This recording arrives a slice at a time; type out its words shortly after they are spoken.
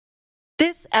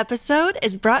This episode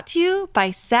is brought to you by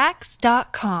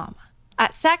Sax.com.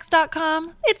 At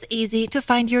Sax.com, it's easy to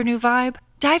find your new vibe.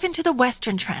 Dive into the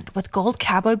Western trend with gold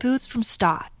cowboy boots from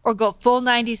Stott, or go full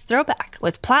 90s throwback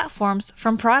with platforms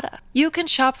from Prada. You can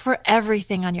shop for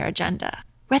everything on your agenda,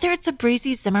 whether it's a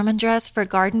breezy Zimmermann dress for a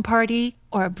garden party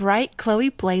or a bright Chloe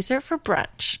blazer for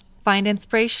brunch. Find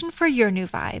inspiration for your new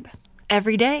vibe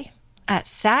every day at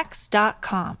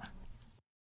Sax.com.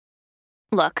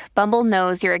 Look, Bumble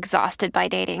knows you're exhausted by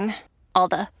dating. All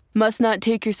the must not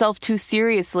take yourself too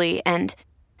seriously and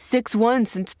 6'1"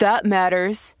 since that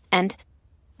matters. And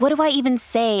what do I even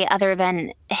say other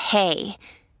than hey?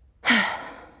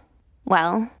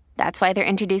 Well, that's why they're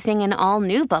introducing an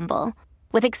all-new Bumble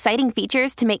with exciting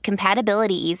features to make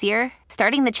compatibility easier,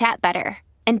 starting the chat better,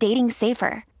 and dating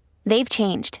safer. They've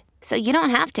changed, so you don't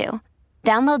have to.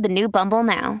 Download the new Bumble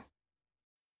now.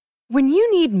 When you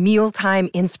need mealtime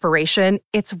inspiration,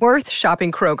 it's worth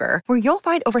shopping Kroger, where you'll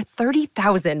find over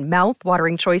 30,000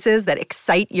 mouth-watering choices that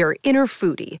excite your inner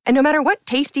foodie. And no matter what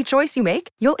tasty choice you make,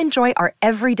 you'll enjoy our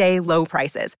everyday low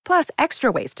prices, plus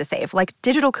extra ways to save, like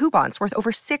digital coupons worth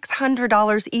over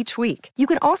 $600 each week. You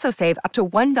can also save up to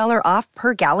 $1 off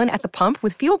per gallon at the pump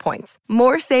with fuel points.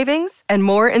 More savings and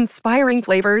more inspiring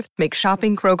flavors make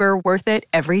shopping Kroger worth it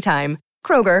every time.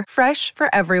 Kroger, fresh for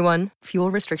everyone.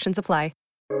 Fuel restrictions apply.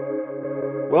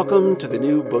 Welcome to the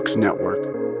New Books Network.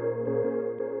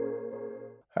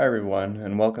 Hi, everyone,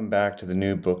 and welcome back to the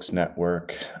New Books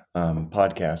Network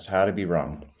podcast, How to Be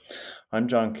Wrong. I'm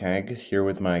John Keg, here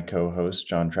with my co-host,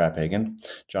 John Traphagen.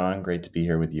 John, great to be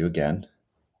here with you again.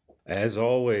 As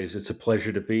always, it's a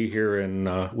pleasure to be here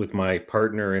and with my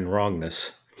partner in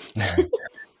wrongness.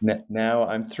 Now,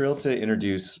 I'm thrilled to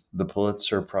introduce the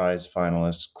Pulitzer Prize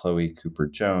finalist, Chloe Cooper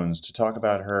Jones, to talk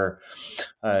about her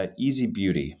Easy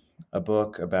Beauty, a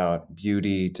book about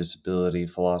beauty, disability,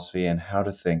 philosophy, and how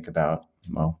to think about,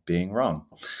 well, being wrong.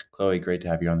 Chloe, great to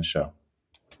have you on the show.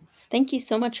 Thank you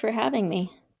so much for having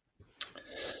me.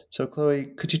 So, Chloe,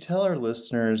 could you tell our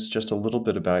listeners just a little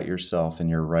bit about yourself and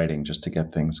your writing, just to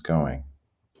get things going?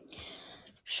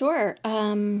 Sure.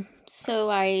 So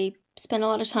I spent a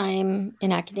lot of time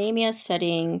in academia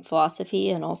studying philosophy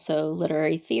and also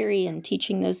literary theory and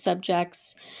teaching those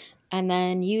subjects, and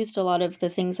then used a lot of the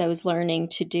things I was learning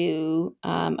to do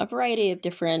a variety of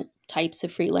different types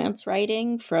of freelance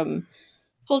writing, from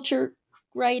culture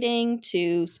writing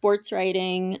to sports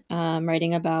writing,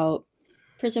 writing about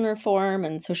prison reform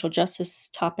and social justice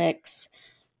topics,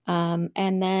 and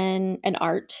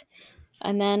art.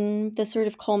 And then the sort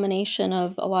of culmination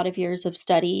of a lot of years of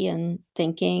study and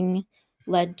thinking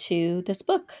led to this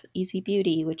book, Easy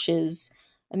Beauty, which is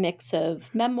a mix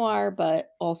of memoir, but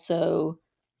also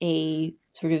a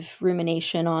sort of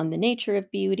rumination on the nature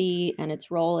of beauty and its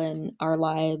role in our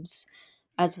lives,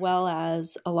 as well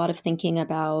as a lot of thinking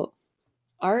about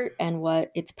art and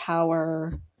what its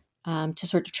power to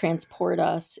sort of transport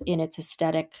us in its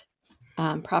aesthetic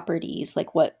properties,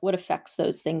 like what effects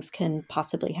those things can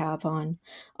possibly have on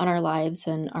our lives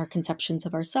and our conceptions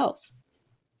of ourselves.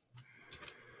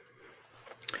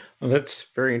 Well, that's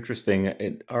very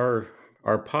interesting.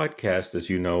 Our podcast,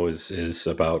 as you know, is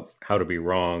about how to be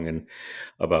wrong and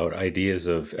about ideas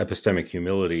of epistemic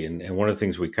humility. And one of the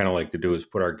things we kind of like to do is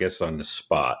put our guests on the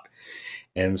spot.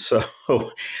 And so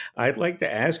I'd like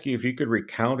to ask you if you could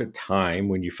recount a time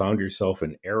when you found yourself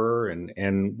in error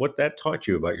and what that taught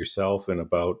you about yourself and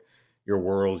about your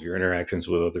world, your interactions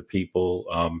with other people,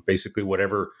 basically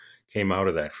whatever came out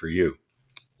of that for you.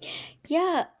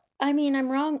 Yeah. I mean, I'm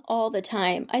wrong all the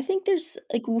time. I think there's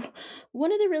like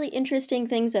one of the really interesting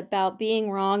things about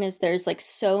being wrong is there's like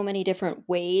so many different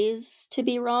ways to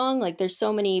be wrong. Like there's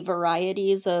so many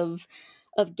varieties of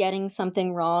getting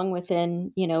something wrong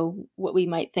within, what we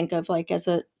might think of like as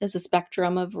a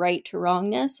spectrum of right to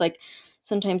wrongness. Like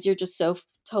sometimes you're just so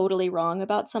totally wrong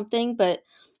about something, but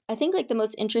I think like the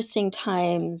most interesting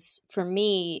times for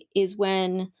me is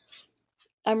when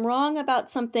I'm wrong about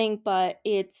something, but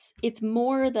it's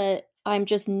more that I'm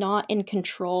just not in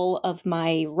control of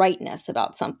my rightness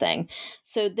about something.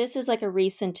 So this is like a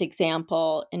recent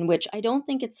example in which I don't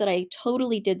think it's that I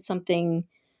totally did something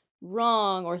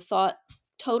wrong or thought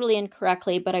totally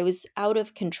incorrectly, but I was out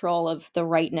of control of the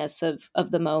rightness of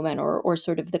the moment or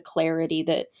sort of the clarity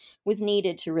that was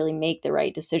needed to really make the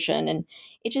right decision. And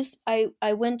it just,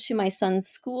 I went to my son's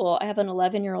school. I have an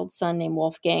 11-year-old son named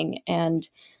Wolfgang, and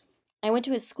I went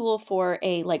to his school for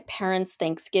a like parents'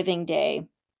 Thanksgiving day.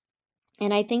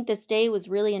 And I think this day was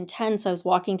really intense. I was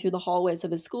walking through the hallways of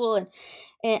his school, and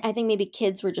I think maybe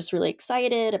kids were just really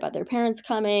excited about their parents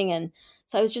coming. And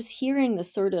so I was just hearing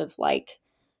this sort of like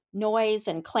noise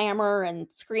and clamor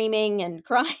and screaming and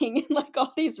crying and like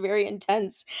all these very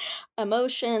intense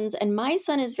emotions. And my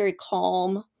son is very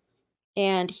calm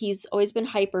and he's always been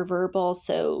hyperverbal.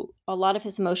 So a lot of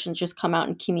his emotions just come out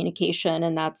in communication,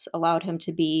 and that's allowed him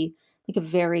to be like a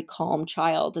very calm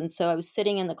child. And so I was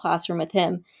sitting in the classroom with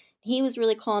him. He was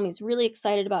really calm. He's really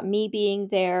excited about me being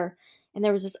there. And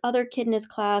there was this other kid in his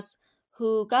class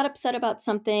who got upset about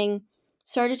something,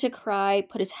 started to cry,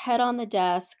 put his head on the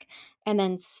desk, and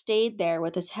then stayed there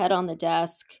with his head on the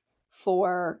desk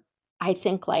for, I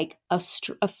think, like a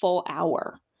full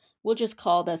hour. We'll just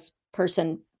call this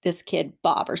kid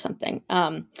Bob or something.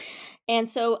 And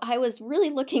so I was really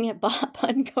looking at Bob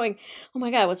and going, oh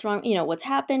my God, what's wrong? What's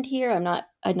happened here?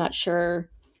 I'm not sure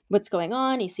what's going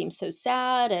on. He seems so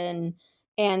sad.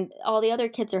 And all the other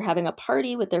kids are having a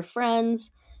party with their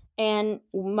friends. And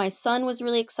my son was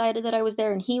really excited that I was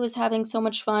there, and he was having so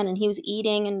much fun, and he was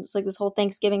eating, and it was like this whole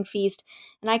Thanksgiving feast.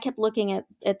 And I kept looking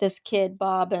at this kid,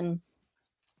 Bob, and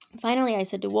finally I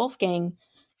said to Wolfgang,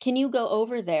 can you go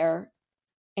over there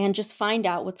and just find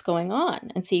out what's going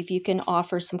on and see if you can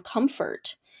offer some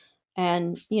comfort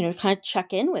and, kind of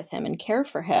check in with him and care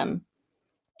for him.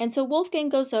 And so Wolfgang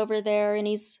goes over there and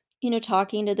he's,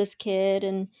 talking to this kid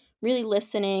and really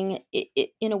listening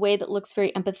in a way that looks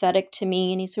very empathetic to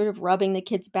me. And he's sort of rubbing the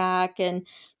kid's back and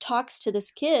talks to this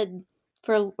kid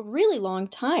for a really long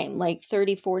time, like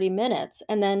 30, 40 minutes.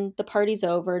 And then the party's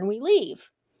over and we leave.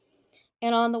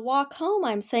 And on the walk home,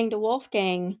 I'm saying to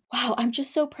Wolfgang, wow, I'm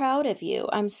just so proud of you.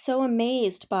 I'm so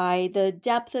amazed by the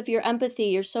depth of your empathy.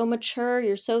 You're so mature.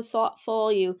 You're so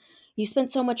thoughtful. You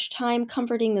spent so much time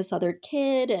comforting this other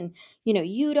kid, and,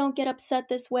 you don't get upset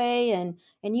this way, and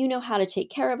you know how to take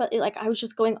care of it. Like, I was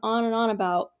just going on and on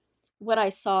about what I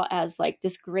saw as like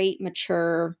this great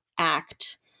mature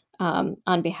act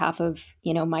on behalf of,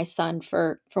 my son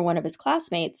for one of his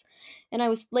classmates. And I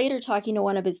was later talking to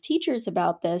one of his teachers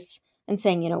about this and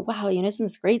saying, wow, isn't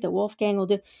this great that Wolfgang will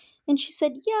do? And she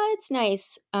said, yeah, it's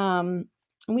nice. And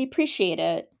we appreciate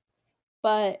it.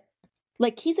 But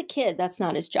like, he's a kid, that's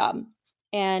not his job.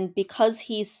 And because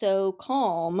he's so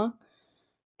calm,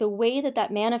 the way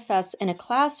that manifests in a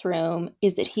classroom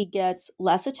is that he gets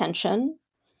less attention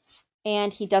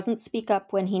and he doesn't speak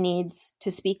up when he needs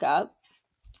to speak up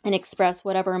and express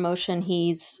whatever emotion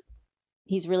he's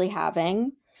really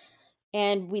having.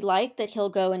 And we like that he'll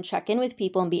go and check in with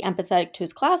people and be empathetic to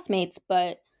his classmates,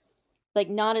 but like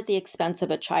not at the expense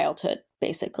of a childhood,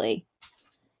 basically.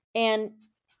 And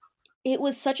it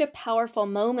was such a powerful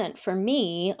moment for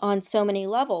me on so many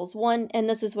levels. One, and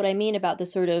this is what I mean about the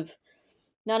sort of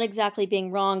not exactly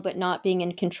being wrong, but not being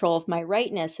in control of my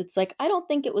rightness. It's like, I don't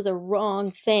think it was a wrong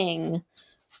thing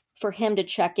for him to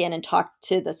check in and talk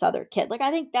to this other kid. Like, I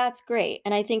think that's great.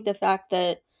 And I think the fact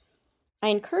that I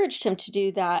encouraged him to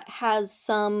do that has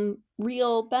some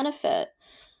real benefit.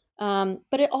 But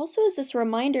it also is this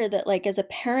reminder that, like, as a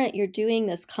parent, you're doing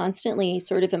this constantly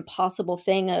sort of impossible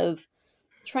thing of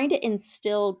trying to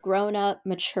instill grown-up,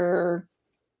 mature,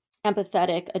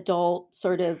 empathetic, adult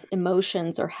sort of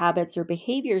emotions or habits or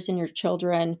behaviors in your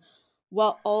children,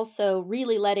 while also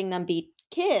really letting them be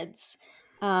kids,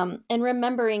 and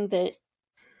remembering that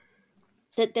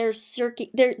they're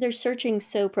searching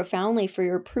so profoundly for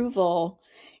your approval.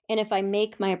 And if I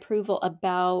make my approval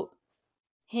about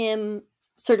him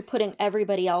sort of putting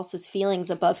everybody else's feelings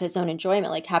above his own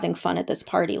enjoyment, like having fun at this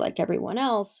party like everyone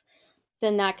else,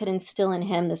 then that could instill in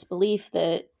him this belief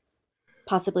that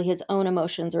possibly his own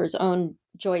emotions or his own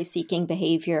joy-seeking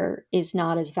behavior is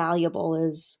not as valuable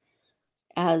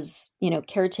as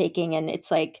caretaking. And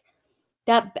it's like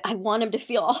that I want him to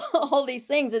feel all these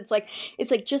things. It's like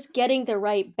just getting the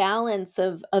right balance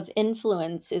of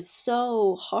influence is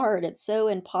so hard. It's so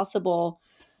impossible.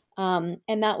 And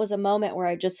that was a moment where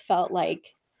I just felt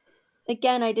like,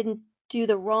 again, I didn't do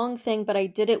the wrong thing, but I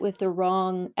did it with the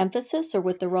wrong emphasis or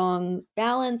with the wrong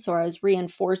balance, or I was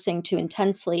reinforcing too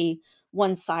intensely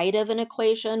one side of an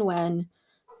equation when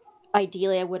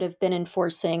ideally I would have been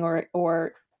enforcing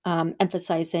or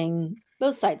emphasizing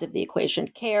both sides of the equation,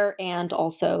 care and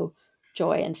also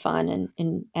joy and fun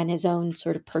and his own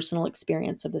sort of personal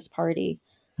experience of this party.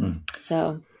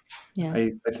 So, yeah.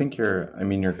 I think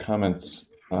your comments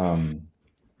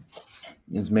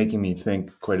is making me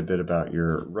think quite a bit about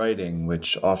your writing,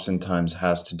 which oftentimes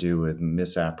has to do with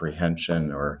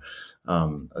misapprehension or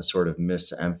a sort of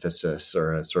misemphasis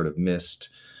or a sort of missed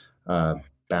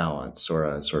balance or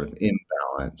a sort of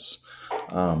imbalance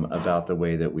about the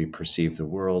way that we perceive the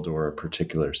world or a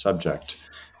particular subject.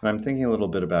 And I'm thinking a little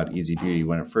bit about Easy Beauty.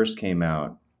 When it first came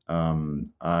out,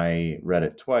 I read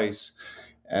it twice.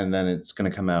 and then it's going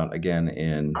to come out again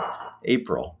in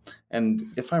April.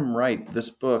 And if I'm right, this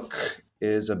book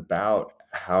is about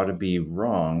how to be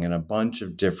wrong in a bunch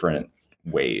of different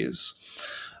ways,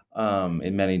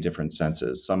 in many different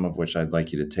senses, some of which I'd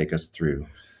like you to take us through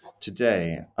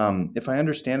today. If I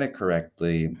understand it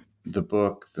correctly, the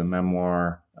book, the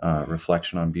memoir,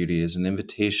 Reflection on Beauty, is an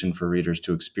invitation for readers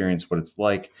to experience what it's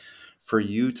like for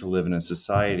you to live in a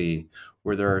society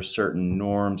where there are certain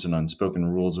norms and unspoken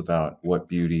rules about what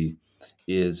beauty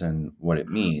is and what it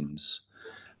means.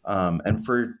 And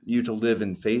for you to live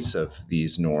in face of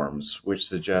these norms, which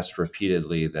suggest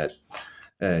repeatedly that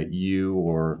you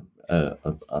or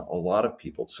a lot of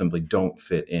people simply don't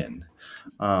fit in.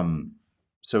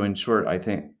 So in short,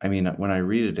 when I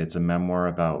read it, it's a memoir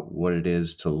about what it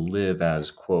is to live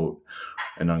as, quote,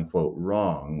 and unquote,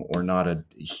 wrong, or not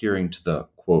adhering to the,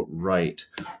 quote, right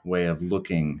way of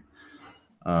looking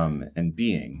and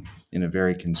being in a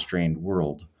very constrained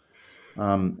world.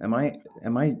 Am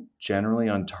I generally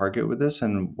on target with this?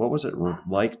 And what was it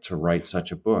like to write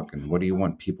such a book? And what do you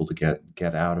want people to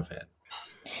get out of it?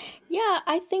 Yeah,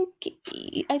 I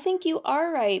think you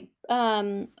are right.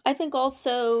 I think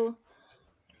also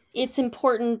it's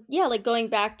important, yeah, like going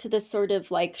back to this sort of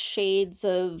like shades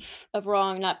of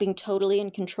wrong, not being totally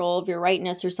in control of your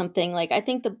rightness or something. Like, I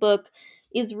think the book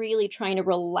is really trying to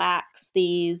relax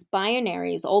these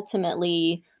binaries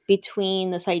ultimately between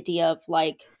this idea of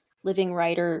like living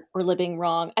right or living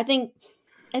wrong. I think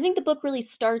the book really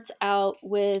starts out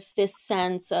with this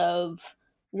sense of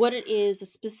what it is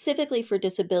specifically for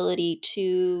disability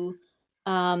to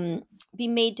be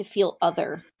made to feel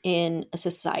other in a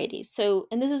society. So,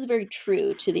 and this is very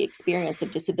true to the experience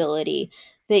of disability,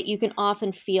 that you can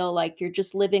often feel like you're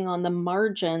just living on the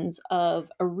margins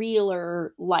of a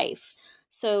realer life.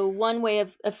 So, one way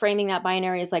of framing that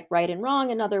binary is like right and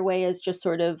wrong. Another way is just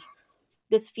sort of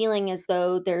this feeling as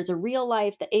though there's a real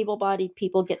life that able-bodied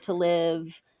people get to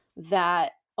live,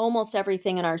 that almost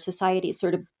everything in our society is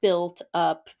sort of built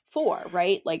up for,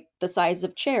 right? Like the size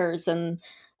of chairs and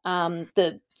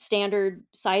the standard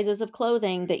sizes of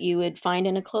clothing that you would find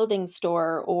in a clothing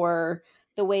store, or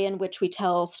the way in which we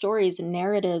tell stories and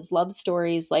narratives, love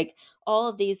stories, like all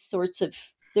of these sorts of,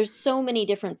 there's so many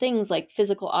different things like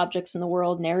physical objects in the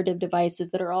world, narrative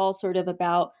devices that are all sort of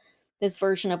about this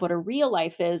version of what a real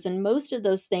life is. And most of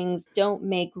those things don't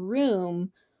make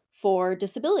room for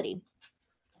disability.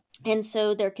 And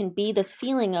so there can be this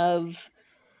feeling of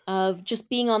just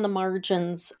being on the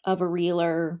margins of a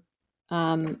realer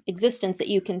existence that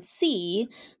you can see,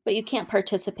 but you can't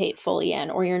participate fully in,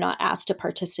 or you're not asked to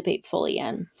participate fully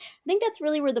in. I think that's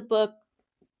really where the book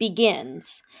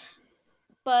begins.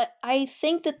 But I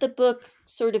think that the book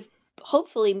sort of,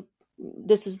 hopefully,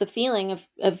 this is the feeling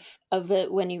of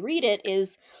it when you read it,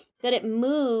 is that it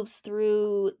moves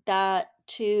through that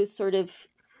to sort of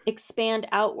expand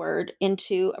outward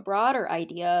into a broader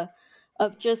idea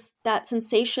of just that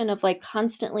sensation of like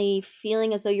constantly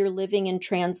feeling as though you're living in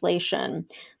translation,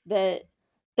 that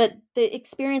the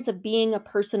experience of being a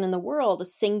person in the world, a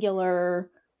singular,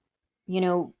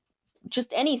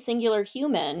 just any singular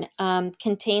human,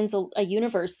 contains a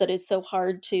universe that is so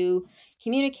hard to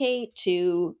communicate,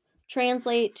 to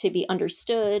translate, to be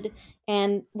understood.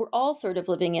 And we're all sort of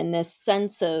living in this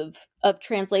sense of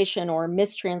translation or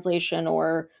mistranslation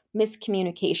or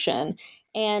miscommunication.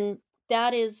 And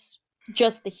that is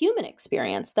just the human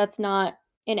experience. That's not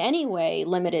in any way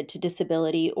limited to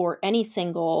disability or any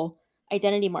single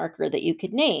identity marker that you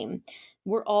could name.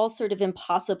 We're all sort of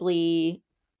impossibly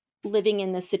living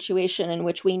in this situation in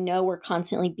which we know we're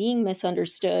constantly being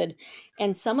misunderstood.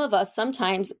 And some of us,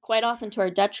 sometimes, quite often to our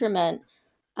detriment,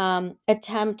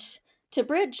 attempt to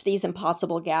bridge these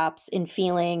impossible gaps in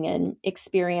feeling and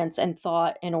experience and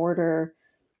thought in order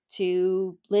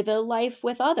to live a life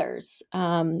with others.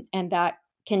 And that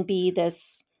can be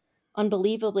this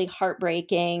unbelievably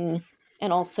heartbreaking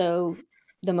and also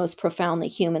the most profoundly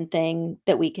human thing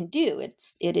that we can do.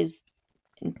 It is,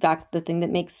 in fact, the thing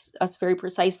that makes us very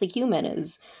precisely human,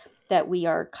 is that we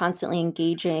are constantly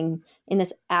engaging in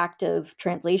this act of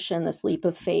translation, this leap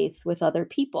of faith with other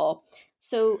people.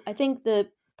 So I think the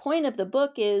point of the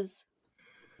book is,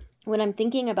 when I'm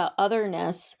thinking about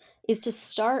otherness, is to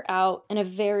start out in a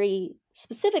very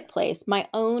specific place. My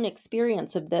own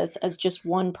experience of this as just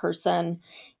one person,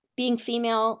 being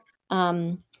female,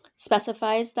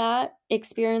 specifies that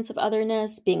experience of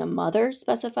otherness. Being a mother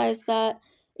specifies that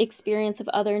experience of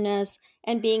otherness,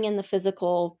 and being in the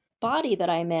physical body that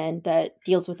I'm in that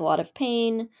deals with a lot of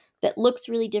pain, that looks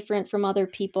really different from other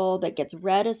people, that gets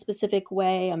read a specific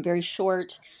way. I'm very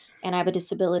short and I have a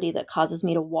disability that causes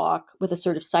me to walk with a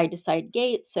sort of side to side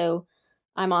gait. So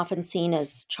I'm often seen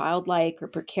as childlike or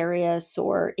precarious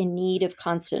or in need of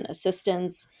constant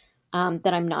assistance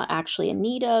that I'm not actually in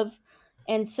need of.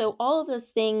 And so all of those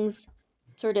things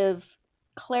sort of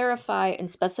clarify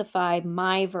and specify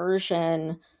my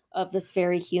version of this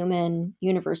very human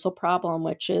universal problem,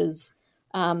 which is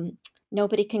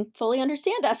nobody can fully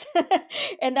understand us.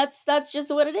 And that's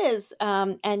just what it is.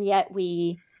 And yet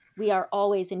we are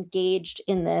always engaged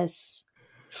in this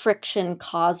friction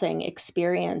causing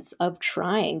experience of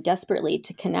trying desperately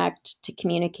to connect, to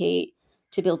communicate,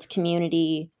 to build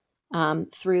community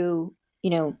through,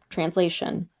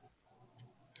 translation.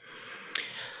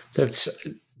 That's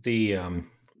the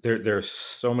there's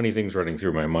so many things running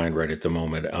through my mind right at the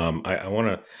moment. I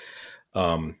want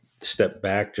to step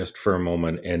back just for a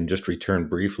moment and just return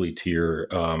briefly to your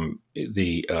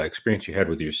the experience you had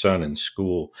with your son in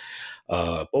school.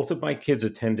 Both of my kids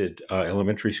attended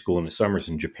elementary school in the summers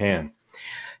in Japan,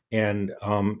 and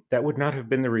that would not have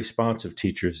been the response of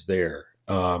teachers there.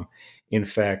 In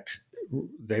fact,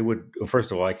 they would,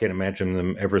 first of all, I can't imagine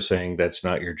them ever saying that's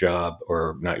not your job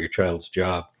or not your child's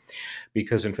job.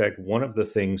 Because, in fact, one of the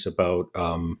things about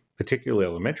particularly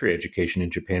elementary education in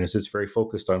Japan is it's very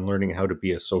focused on learning how to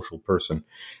be a social person,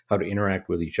 how to interact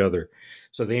with each other.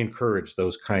 So they encourage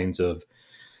those kinds of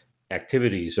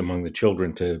activities among the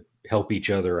children to help each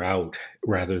other out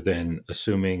rather than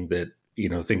assuming that,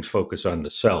 things focus on the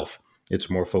self. It's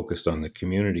more focused on the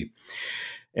community.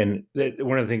 And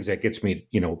one of the things that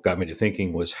got me to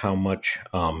thinking was how much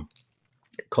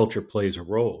culture plays a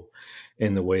role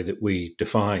in the way that we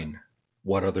define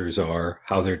what others are,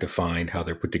 how they're defined, how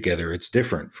they're put together. It's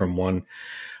different from one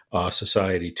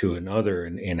society to another,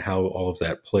 and how all of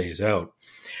that plays out.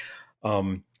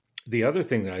 The other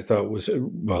thing that I thought was,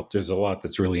 there's a lot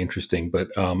that's really interesting, but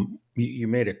you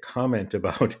made a comment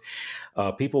about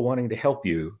people wanting to help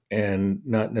you and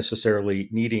not necessarily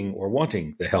needing or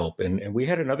wanting the help. And we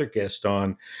had another guest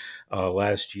on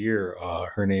last year.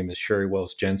 Her name is Sherry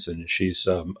Wells Jensen. She's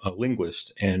a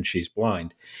linguist and she's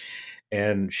blind.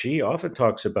 And she often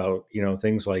talks about,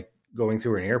 things like going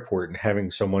through an airport and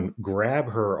having someone grab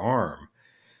her arm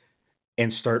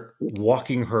and start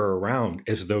walking her around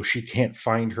as though she can't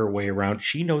find her way around.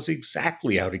 She knows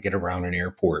exactly how to get around an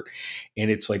airport.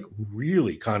 And it's like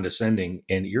really condescending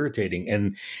and irritating.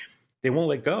 And they won't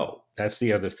let go. That's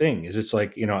the other thing is it's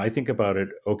like, I think about it,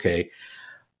 okay,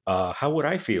 how would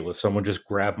I feel if someone just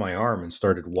grabbed my arm and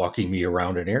started walking me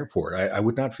around an airport? I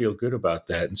would not feel good about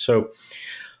that. And so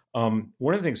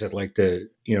one of the things I'd like to,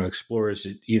 explore is,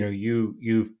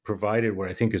 you've provided what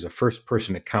I think is a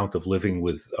first-person account of living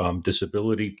with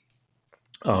disability,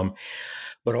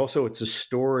 but also it's a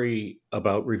story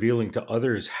about revealing to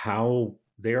others how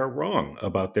they are wrong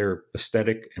about their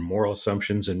aesthetic and moral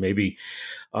assumptions, and maybe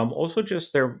also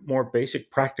just their more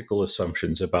basic practical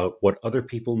assumptions about what other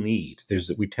people need.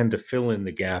 We tend to fill in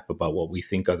the gap about what we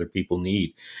think other people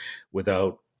need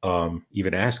without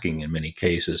even asking in many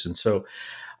cases, and so.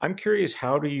 I'm curious,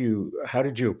 how did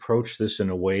you approach this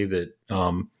in a way that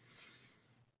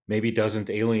maybe doesn't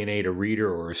alienate a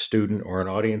reader or a student or an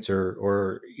audience,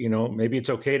 or maybe it's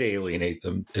okay to alienate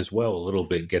them as well a little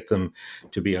bit, get them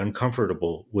to be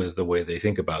uncomfortable with the way they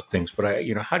think about things. But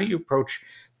how do you approach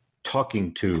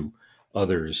talking to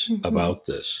others about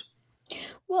this?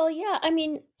 Well, yeah, I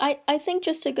mean, I think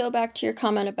just to go back to your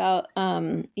comment about,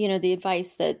 the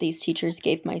advice that these teachers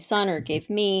gave my son or gave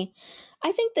me,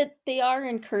 I think that they are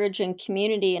encouraging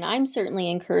community, and I'm certainly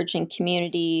encouraging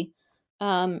community.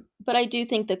 But I do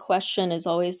think the question is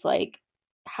always like,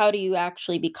 how do you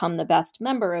actually become the best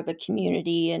member of a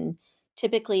community? And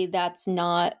typically that's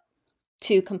not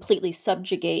to completely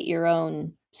subjugate your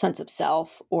own sense of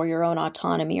self or your own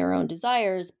autonomy or own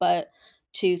desires, but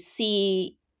to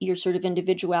see your sort of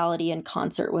individuality in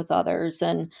concert with others.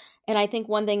 And I think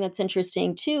one thing that's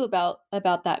interesting too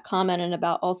about that comment and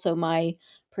about also my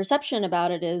perception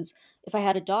about it is if I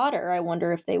had a daughter, I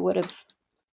wonder if they would have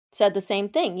said the same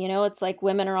thing. It's like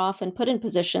women are often put in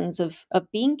positions of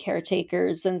being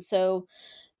caretakers. And so,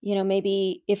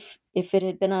 maybe if it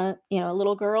had been a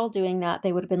little girl doing that,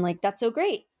 they would have been like, that's so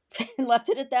great and left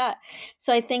it at that.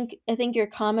 So I think your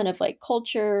comment of like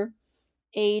culture,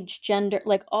 age, gender,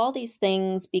 like all these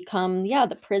things become,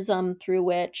 the prism through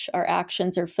which our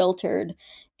actions are filtered.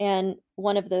 And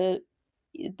one of the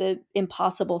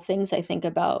impossible things I think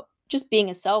about just being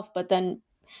a self, but then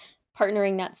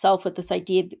partnering that self with this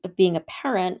idea of being a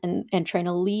parent and trying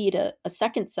to lead a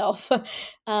second self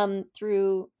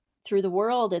through the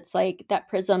world. It's like that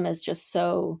prism is just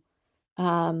so,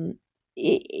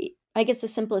 I guess the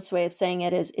simplest way of saying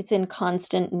it is it's in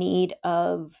constant need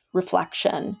of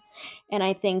reflection. And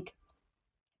I think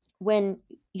when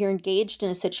you're engaged in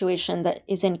a situation that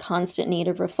is in constant need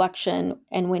of reflection,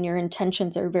 and when your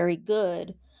intentions are very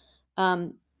good,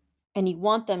 um, and you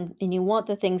want them and you want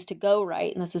the things to go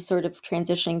right, and this is sort of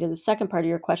transitioning to the second part of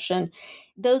your question,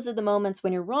 those are the moments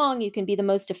when you're wrong, you can be the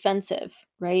most offensive,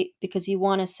 right? Because you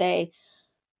want to say,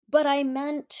 but I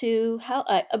meant to, how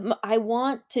I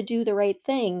want to do the right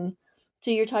thing. So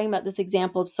you're talking about this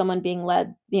example of someone being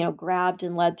led, grabbed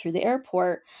and led through the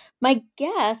airport. My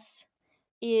guess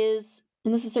is,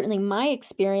 and this is certainly my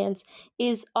experience,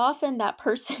 is often that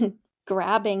person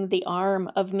grabbing the arm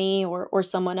of me or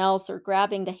someone else, or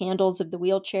grabbing the handles of the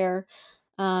wheelchair.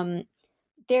 Um,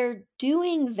 they're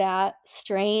doing that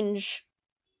strange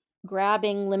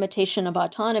grabbing limitation of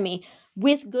autonomy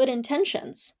with good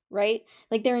intentions, right?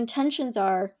 Like their intentions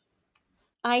are,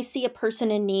 I see a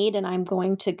person in need and I'm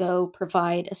going to go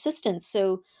provide assistance.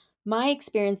 So my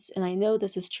experience, and I know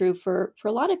this is true for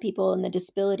a lot of people in the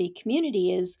disability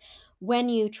community, is when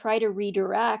you try to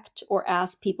redirect or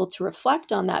ask people to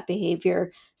reflect on that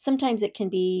behavior, sometimes it can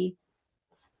be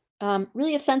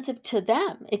really offensive to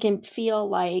them. It can feel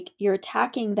like you're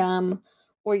attacking them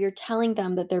or you're telling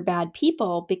them that they're bad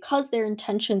people because their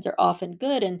intentions are often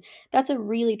good. And that's a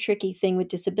really tricky thing with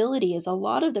disability, is a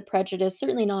lot of the prejudice,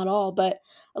 certainly not all, but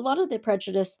a lot of the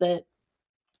prejudice that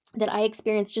I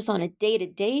experience just on a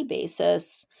day-to-day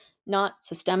basis, not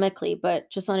systemically, but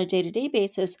just on a day-to-day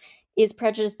basis, is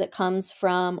prejudice that comes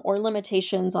from, or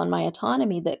limitations on my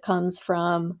autonomy that comes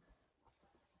from,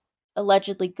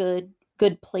 allegedly good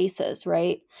places,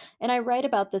 right? And I write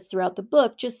about this throughout the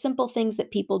book, just simple things that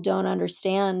people don't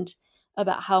understand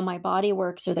about how my body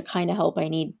works or the kind of help I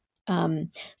need.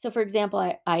 So for example,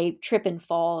 I trip and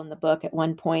fall in the book at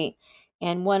one point,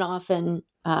 and one often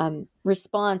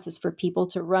response is for people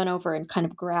to run over and kind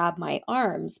of grab my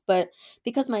arms. But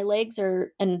because my legs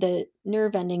are, and the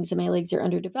nerve endings in my legs are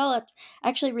underdeveloped, I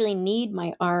actually really need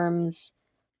my arms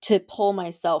to pull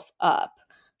myself up.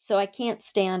 So I can't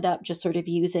stand up just sort of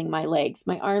using my legs.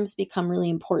 My arms become really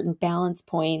important balance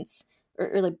points,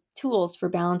 or like tools for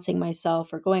balancing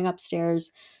myself or going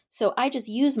upstairs. So I just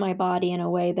use my body in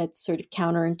a way that's sort of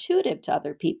counterintuitive to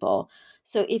other people.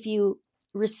 So if you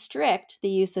restrict the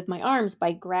use of my arms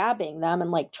by grabbing them and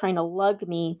like trying to lug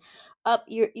me up,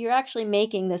 you're actually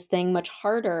making this thing much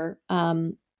harder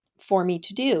for me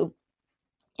to do.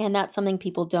 And that's something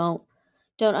people don't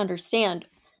understand.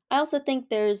 I also think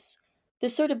there's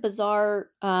this sort of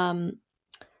bizarre, or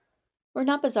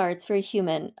not bizarre, it's very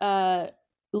human,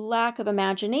 lack of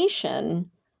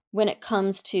imagination when it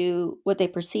comes to what they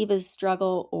perceive as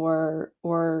struggle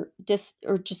or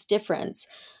just difference.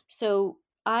 So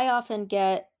I often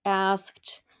get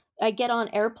asked, I get on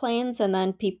airplanes, and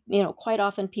then quite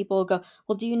often people go,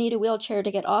 "Well, do you need a wheelchair to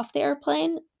get off the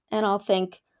airplane?" And I'll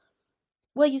think,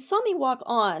 "Well, you saw me walk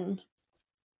on,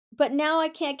 but now I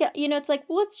can't get," it's like,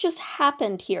 what's just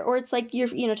happened here? Or it's like you're,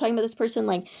 talking about this person,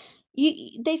 like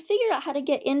they figured out how to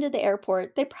get into the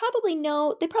airport. They probably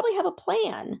have a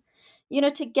plan,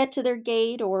 to get to their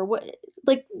gate or what,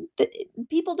 like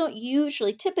people don't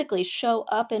usually typically show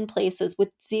up in places with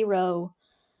zero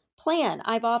plan.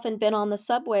 I've often been on the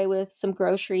subway with some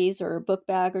groceries or a book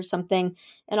bag or something,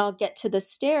 and I'll get to the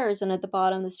stairs, and at the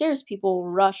bottom of the stairs, people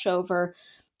rush over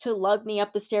to lug me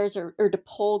up the stairs or to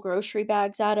pull grocery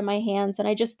bags out of my hands. And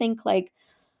I just think like,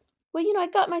 well, I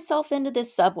got myself into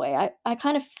this subway. I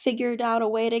kind of figured out a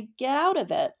way to get out of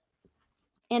it.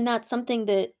 And that's something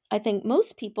that I think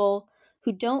most people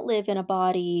who don't live in a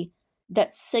body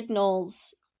that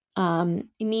signals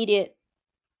immediate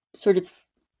sort of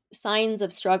signs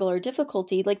of struggle or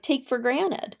difficulty, like take for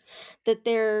granted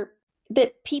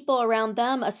that people around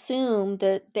them assume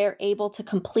that they're able to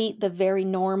complete the very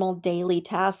normal daily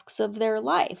tasks of their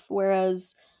life.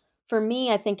 Whereas for me,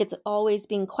 I think it's always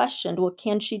being questioned. Well,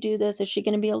 can she do this? Is she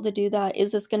going to be able to do that?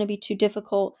 Is this going to be too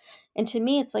difficult? And to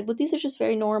me, it's like, well, these are just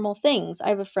very normal things. I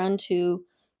have a friend who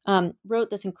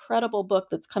wrote this incredible book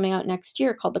that's coming out next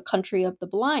year called The Country of the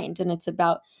Blind. And it's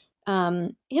about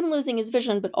him losing his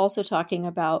vision, but also talking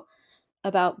about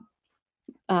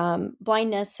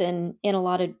blindness in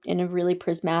a really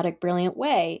prismatic, brilliant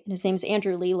way. And his name's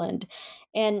Andrew Leland.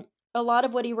 And a lot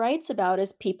of what he writes about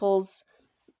is people's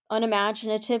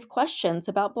unimaginative questions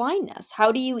about blindness.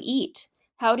 How do you eat?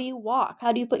 How do you walk?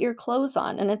 How do you put your clothes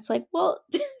on? And it's like, well,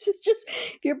 this is just,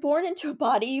 if you're born into a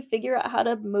body, you figure out how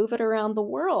to move it around the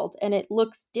world. And it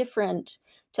looks different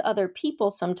to other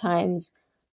people sometimes.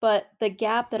 But the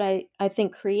gap that I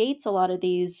think creates a lot of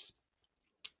these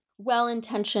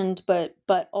well-intentioned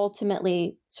but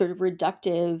ultimately sort of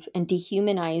reductive and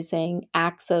dehumanizing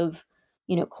acts of,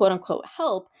 quote unquote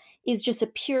help, is just a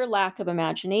pure lack of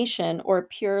imagination or a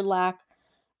pure lack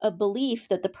a belief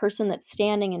that the person that's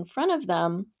standing in front of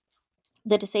them,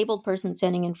 the disabled person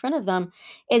standing in front of them,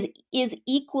 is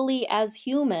equally as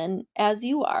human as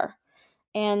you are.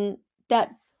 And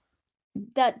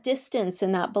that distance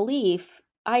and that belief,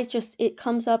 it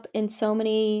comes up in so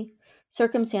many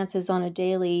circumstances on a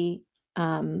daily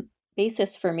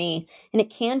basis for me. And it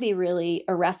can be really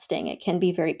arresting. It can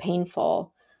be very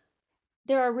painful.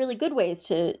 There are really good ways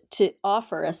to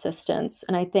offer assistance.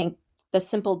 And I think the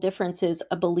simple difference is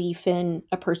a belief in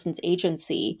a person's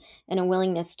agency and a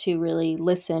willingness to really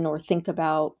listen or think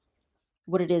about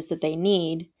what it is that they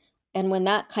need. And when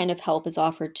that kind of help is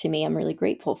offered to me, I'm really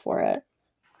grateful for it.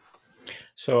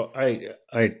 So I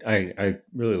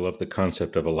really love the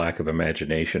concept of a lack of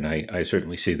imagination. I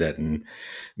certainly see that in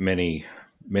many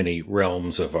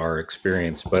realms of our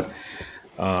experience. But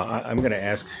I'm going to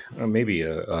ask maybe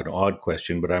an odd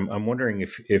question, but I'm wondering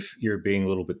if you're being a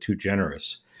little bit too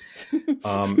generous.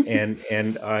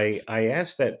 And I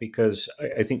ask that because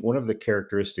I think one of the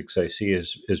characteristics I see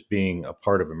as being a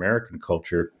part of American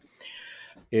culture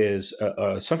is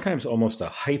sometimes almost a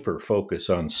hyper focus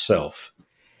on self,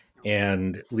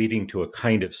 and leading to a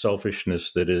kind of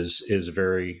selfishness that is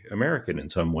very American in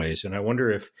some ways. And I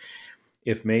wonder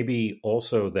if maybe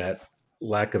also that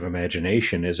lack of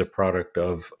imagination is a product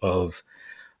of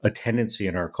a tendency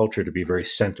in our culture to be very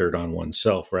centered on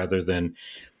oneself, rather than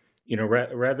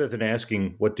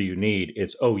asking, what do you need?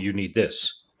 It's, oh, you need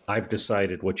this. I've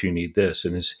decided what you need this.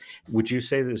 And would you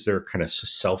say that is there kind of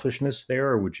selfishness there,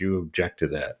 or would you object to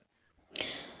that?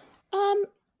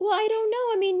 Well, I don't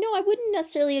know. I mean, no, I wouldn't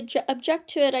necessarily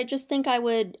object to it. I just think I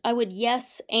would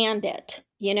yes and it,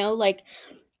 like,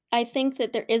 I think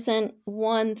that there isn't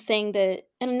one thing that,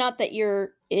 and not that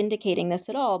you're indicating this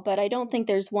at all, but I don't think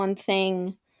there's one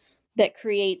thing that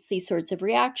creates these sorts of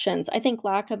reactions. I think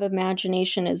lack of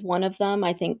imagination is one of them.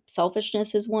 I think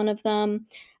selfishness is one of them.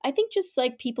 I think just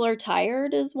like people are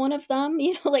tired is one of them,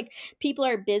 like people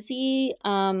are busy.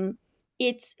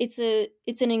 It's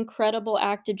an incredible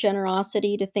act of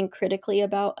generosity to think critically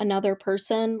about another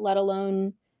person, let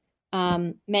alone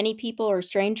many people or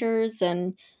strangers.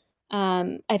 And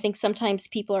I think sometimes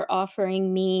people are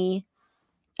offering me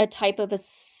a type of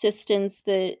assistance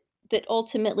that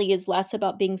ultimately is less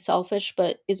about being selfish,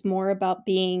 but is more about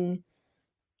being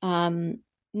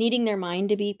needing their mind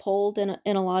to be pulled in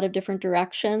a lot of different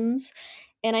directions.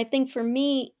 And I think for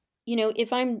me,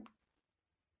 if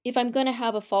I'm going to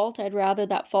have a fault, I'd rather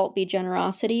that fault be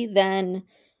generosity than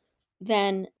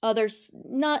others.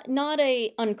 Not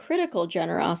a uncritical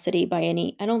generosity by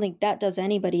any. I don't think that does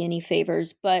anybody any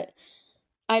favors, but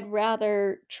I'd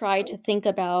rather try to think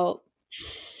about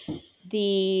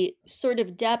the sort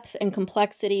of depth and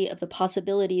complexity of the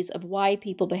possibilities of why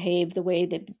people behave the way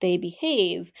that they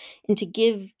behave, and to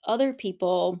give other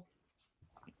people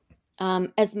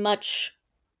as much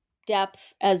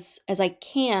depth as I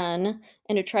can,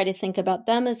 and to try to think about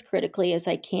them as critically as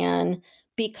I can,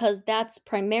 because that's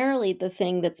primarily the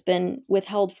thing that's been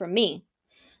withheld from me.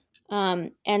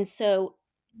 And so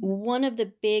one of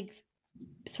the big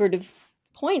sort of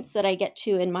points that I get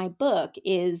to in my book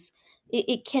is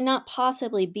it cannot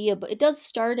possibly be it does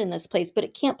start in this place, but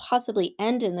it can't possibly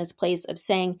end in this place of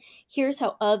saying, here's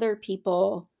how other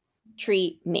people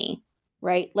treat me,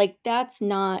 right? Like that's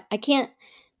not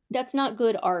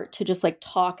good art to just like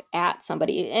talk at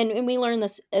somebody. And we learn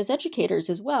this as educators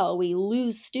as well. We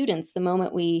lose students the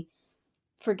moment we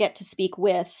forget to speak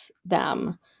with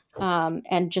them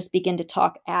and just begin to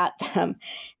talk at them.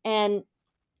 And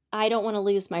I don't want to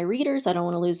lose my readers. I don't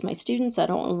want to lose my students. I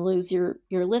don't want to lose your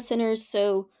listeners.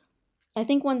 So I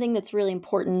think one thing that's really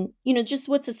important, just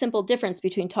what's the simple difference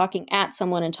between talking at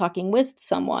someone and talking with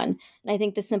someone? And I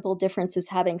think the simple difference is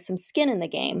having some skin in the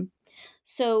game.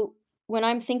 So when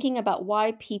I'm thinking about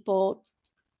why people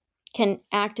can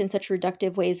act in such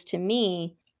reductive ways to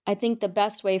me, I think the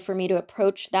best way for me to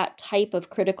approach that type of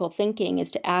critical thinking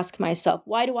is to ask myself,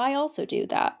 why do I also do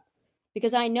that?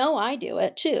 Because I know I do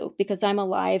it too, because I'm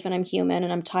alive and I'm human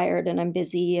and I'm tired and I'm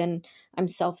busy and I'm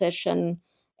selfish and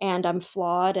I'm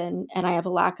flawed and I have a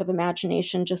lack of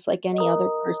imagination just like any other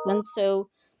person. So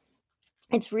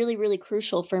it's really, really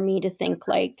crucial for me to think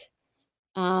like,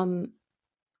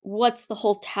 what's the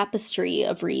whole tapestry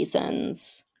of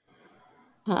reasons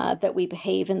that we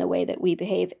behave in the way that we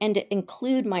behave, and to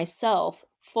include myself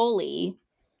fully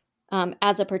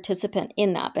as a participant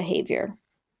in that behavior.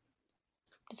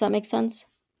 Does that make sense?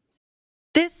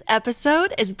 This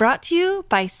episode is brought to you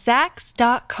by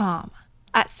Saks.com.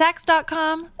 At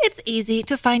Saks.com, it's easy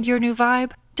to find your new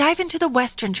vibe. Dive into the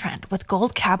Western trend with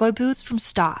gold cowboy boots from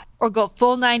Stott, or go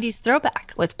full 90s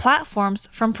throwback with platforms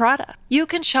from Prada. You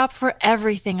can shop for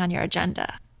everything on your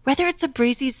agenda, Whether it's a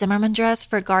breezy Zimmermann dress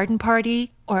for a garden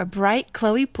party or a bright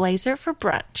Chloe blazer for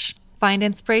brunch, find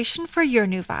inspiration for your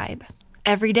new vibe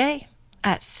every day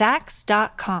at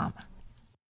Saks.com.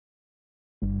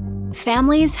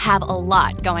 Families have a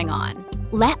lot going on.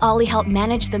 Let Ollie help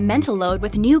manage the mental load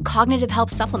with new cognitive help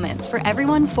supplements for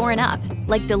everyone 4 and up,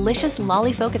 like delicious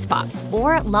Lolly Focus Pops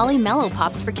or Lolly Mellow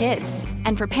Pops for kids.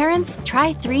 And for parents,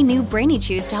 try 3 new Brainy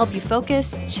Chews to help you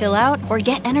focus, chill out, or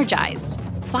get energized.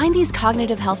 Find these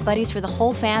cognitive health buddies for the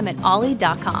whole fam at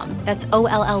ollie.com. That's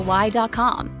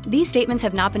OLLY.com. These statements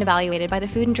have not been evaluated by the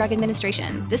Food and Drug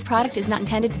Administration. This product is not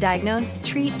intended to diagnose,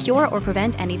 treat, cure, or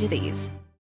prevent any disease.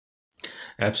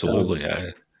 Absolutely.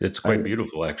 It's quite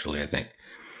beautiful, actually, I think.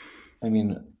 I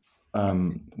mean,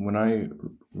 when I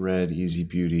read Easy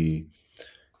Beauty,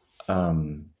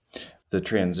 the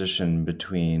transition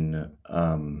between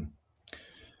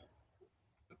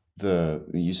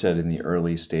you said in the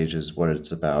early stages, what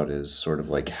it's about is sort of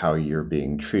like how you're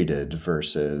being treated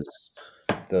versus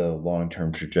the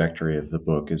long-term trajectory of the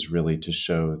book is really to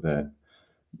show that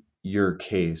your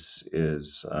case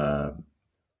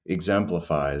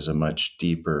exemplifies a much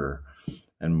deeper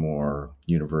and more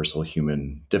universal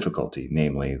human difficulty,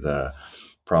 namely the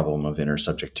problem of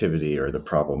intersubjectivity or the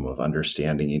problem of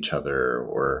understanding each other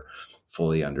or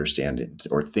fully understanding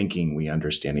or thinking we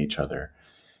understand each other.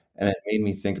 And it made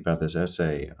me think about this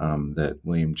essay that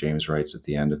William James writes at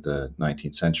the end of the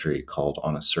 19th century called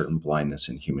On a Certain Blindness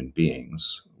in Human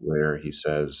Beings, where he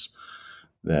says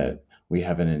that we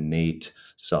have an innate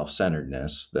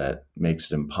self-centeredness that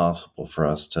makes it impossible for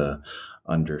us to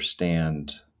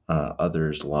understand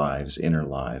others' lives, inner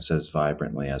lives, as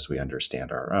vibrantly as we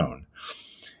understand our own.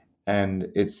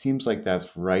 And it seems like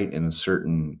that's right in a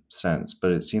certain sense,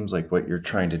 but it seems like what you're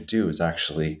trying to do is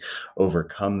actually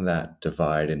overcome that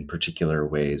divide in particular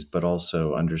ways, but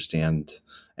also understand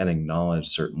and acknowledge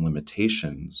certain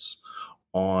limitations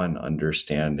on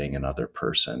understanding another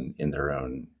person in their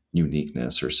own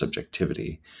uniqueness or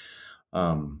subjectivity.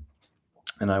 And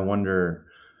I wonder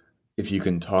if you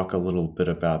can talk a little bit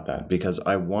about that, because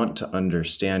I want to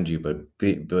understand you,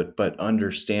 but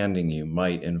understanding you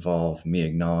might involve me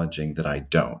acknowledging that I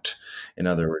don't. In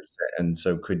other words, and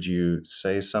so could you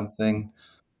say something,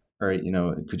 or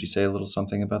could you say a little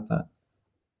something about that?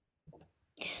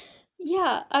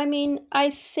 Yeah, I mean, I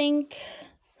think,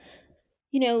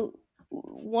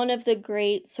 one of the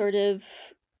great sort of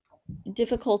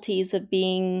difficulties of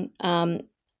being, a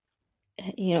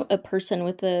person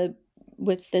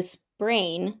with this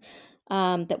brain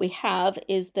that we have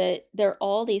is that there are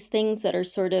all these things that are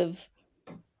sort of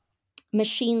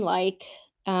machine-like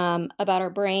about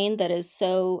our brain that is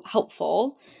so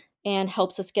helpful and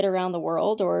helps us get around the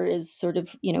world, or is sort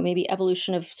of, maybe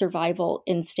evolution of survival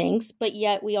instincts. But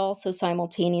yet we also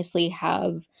simultaneously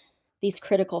have these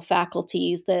critical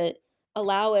faculties that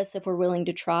allow us, if we're willing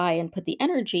to try and put the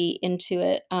energy into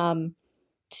it,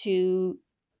 to,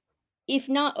 if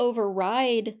not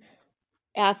override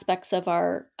aspects of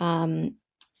our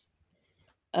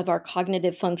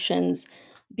cognitive functions,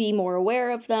 be more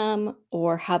aware of them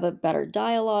or have a better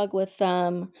dialogue with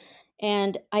them.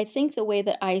 And I think the way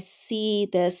that I see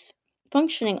this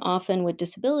functioning often with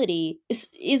disability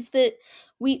is that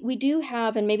we do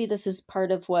have, and maybe this is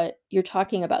part of what you're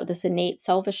talking about, this innate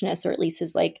selfishness, or at least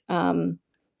is like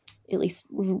at least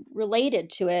related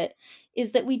to it,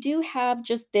 is that we do have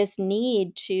just this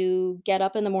need to get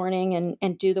up in the morning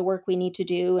and do the work we need to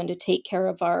do and to take care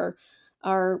of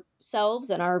ourselves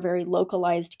and our very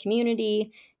localized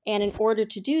community. And in order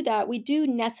to do that, we do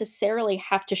necessarily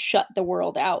have to shut the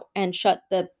world out and shut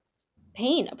the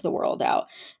pain of the world out.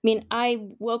 I mean, I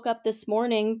woke up this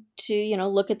morning to,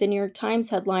 look at the New York Times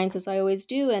headlines, as I always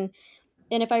do. And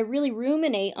if I really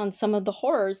ruminate on some of the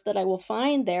horrors that I will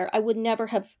find there, I would never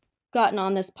have gotten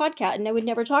on this podcast, and I would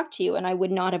never talk to you, and I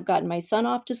would not have gotten my son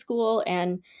off to school.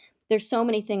 And there's so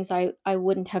many things I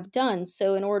wouldn't have done.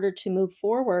 So in order to move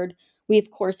forward, we of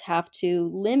course have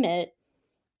to limit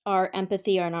our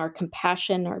empathy and our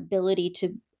compassion, our ability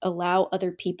to allow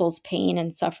other people's pain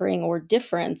and suffering or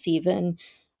difference even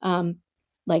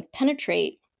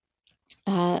penetrate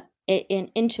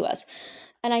into us.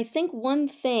 And I think one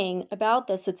thing about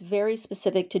this that's very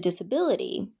specific to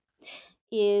disability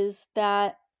is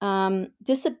that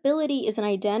disability is an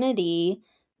identity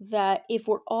that, if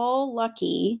we're all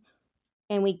lucky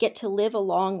and we get to live a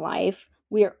long life,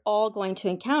 we are all going to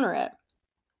encounter it.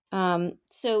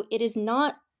 So it's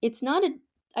not an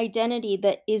identity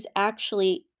that is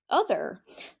actually other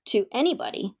to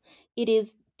anybody. It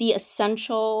is the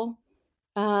essential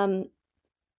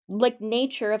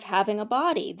nature of having a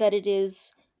body, that it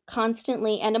is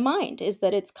constantly, and a mind is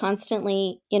that it's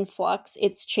constantly in flux,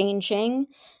 it's changing.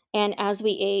 And as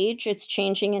we age, it's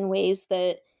changing in ways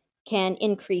that can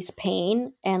increase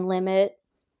pain and limit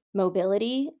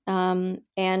mobility, and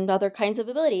other kinds of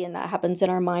ability. And that happens in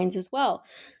our minds as well.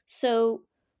 So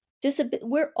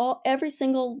every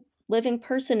single living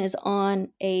person is on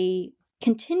a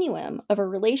continuum of a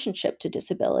relationship to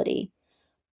disability.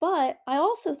 But I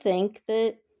also think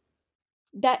that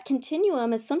that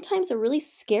continuum is sometimes a really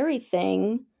scary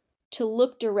thing to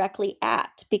look directly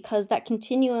at, because that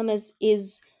continuum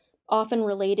is often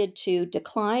related to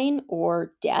decline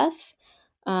or death,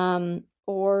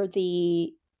 or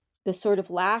the sort of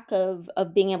lack of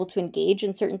being able to engage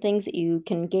in certain things that you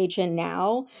can engage in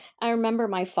now. I remember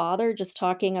my father just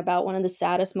talking about one of the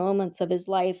saddest moments of his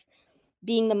life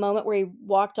being the moment where he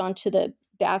walked onto the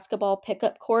basketball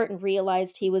pickup court and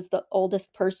realized he was the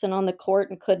oldest person on the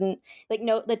court and couldn't, like,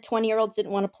 no, the 20-year-olds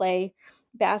didn't want to play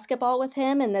basketball with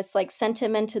him. And this like sent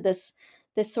him into this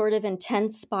sort of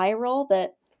intense spiral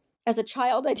that as a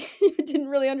child, I didn't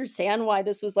really understand why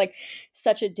this was like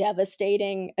such a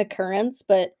devastating occurrence.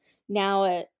 But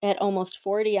now at almost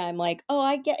 40, I'm like, oh,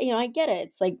 I get it.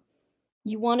 It's like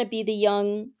you want to be the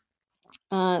young,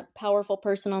 powerful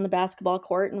person on the basketball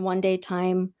court, and one day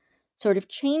time sort of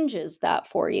changes that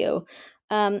for you.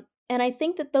 And I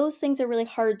think that those things are really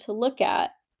hard to look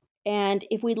at. And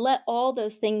if we let all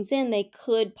those things in, they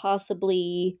could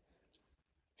possibly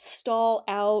stall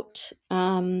out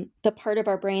the part of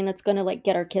our brain that's going to like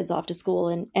get our kids off to school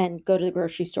and go to the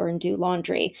grocery store and do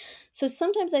laundry. So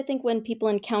sometimes I think when people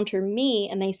encounter me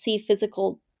and they see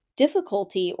physical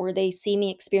difficulty or they see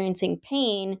me experiencing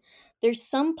pain, there's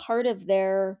some part of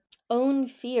their own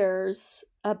fears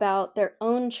about their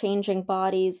own changing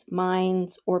bodies,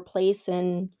 minds, or place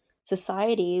in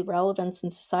society, relevance in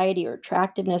society, or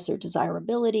attractiveness or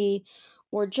desirability,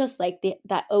 or just like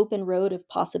that open road of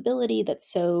possibility that's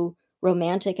so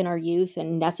romantic in our youth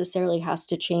and necessarily has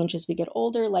to change as we get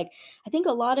older. Like, I think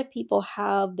a lot of people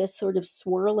have this sort of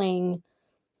swirling,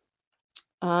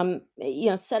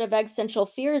 set of existential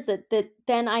fears that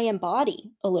then I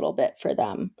embody a little bit for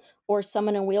them, or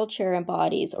someone in a wheelchair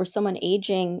embodies, or someone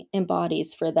aging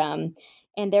embodies for them.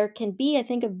 And there can be, I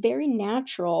think, a very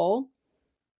natural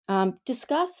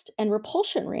disgust and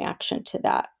repulsion reaction to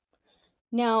that.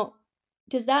 Now,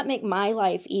 does that make my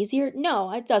life easier?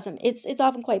 No, it doesn't. It's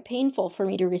often quite painful for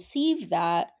me to receive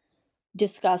that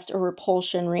disgust or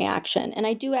repulsion reaction. And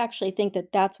I do actually think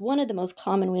that that's one of the most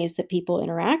common ways that people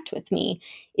interact with me,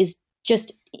 is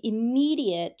just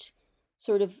immediate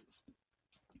sort of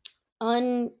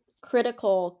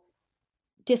uncritical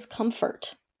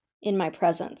discomfort in my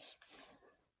presence.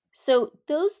 So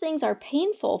those things are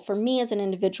painful for me as an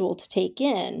individual to take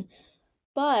in,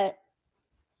 but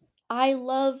I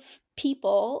love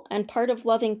people, and part of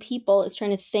loving people is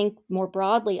trying to think more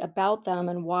broadly about them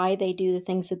and why they do the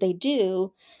things that they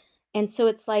do. And so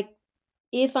it's like,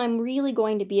 if I'm really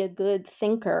going to be a good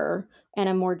thinker and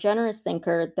a more generous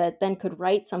thinker that then could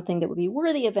write something that would be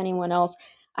worthy of anyone else,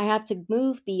 I have to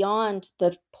move beyond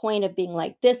the point of being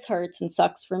like, this hurts and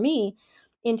sucks for me,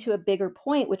 into a bigger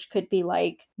point, which could be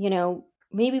like,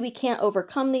 maybe we can't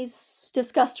overcome these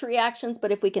disgust reactions,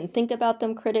 but if we can think about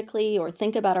them critically or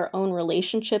think about our own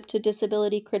relationship to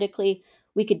disability critically,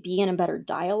 we could be in a better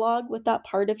dialogue with that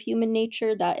part of human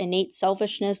nature, that innate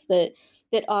selfishness that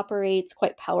operates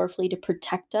quite powerfully to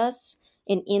protect us.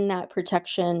 And in that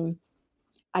protection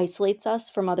isolates us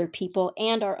from other people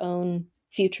and our own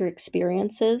future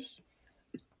experiences.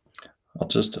 I'll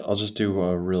just do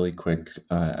a really quick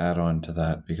add-on to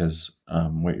that, because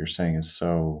what you're saying is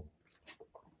so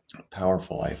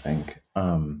powerful, I think.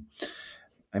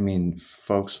 I mean,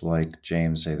 folks like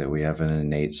James say that we have an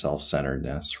innate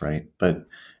self-centeredness, right? But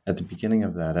at the beginning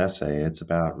of that essay, it's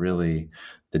about really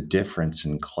the difference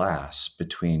in class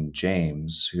between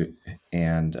James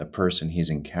and a person he's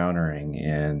encountering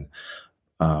in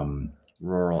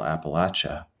rural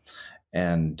Appalachia.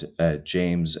 And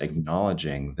James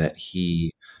acknowledging that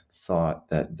he thought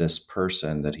that this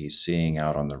person that he's seeing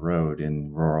out on the road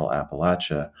in rural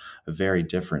Appalachia, a very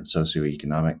different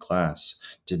socioeconomic class,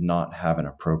 did not have an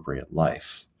appropriate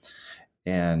life.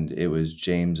 And it was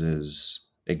James's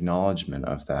acknowledgement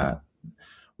of that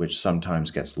which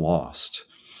sometimes gets lost,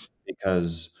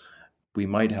 because we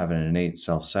might have an innate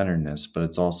self-centeredness, but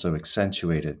it's also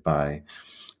accentuated by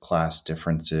class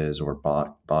differences or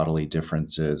bodily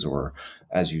differences, or,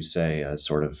 as you say, a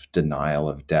sort of denial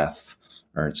of death,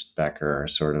 Ernst Becker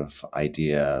sort of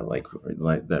idea, like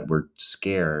that we're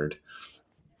scared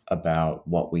about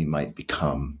what we might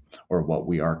become, or what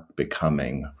we are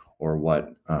becoming, or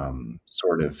what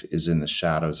sort of is in the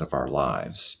shadows of our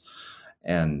lives.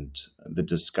 And the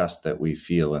disgust that we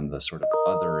feel and the sort of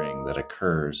othering that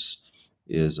occurs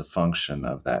is a function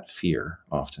of that fear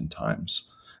oftentimes.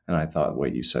 And I thought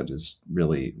what you said is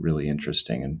really, really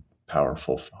interesting and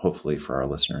powerful, hopefully for our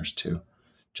listeners too.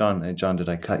 John, did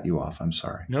I cut you off? I'm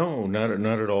sorry. No, not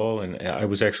at all. And I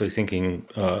was actually thinking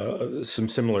some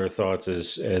similar thoughts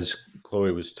as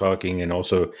Chloe was talking, and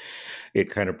also it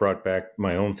kind of brought back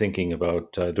my own thinking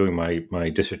about doing my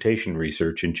dissertation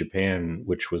research in Japan,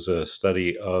 which was a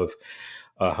study of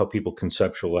how people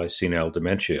conceptualize senile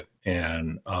dementia.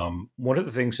 And one of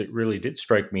the things that really did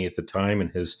strike me at the time,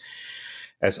 and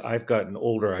as I've gotten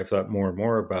older, I've thought more and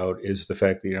more about, is the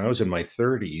fact that I was in my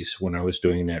 30s when I was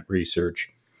doing that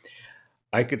research.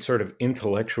 I could sort of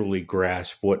intellectually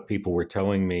grasp what people were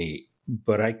telling me,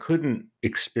 but I couldn't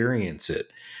experience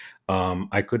it.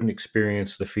 I couldn't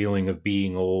experience the feeling of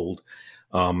being old.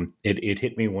 It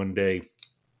hit me one day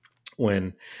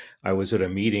when I was at a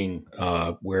meeting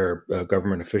where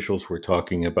government officials were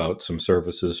talking about some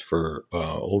services for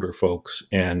older folks.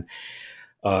 And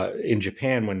in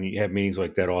Japan, when you have meetings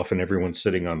like that, often everyone's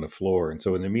sitting on the floor. And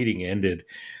so when the meeting ended,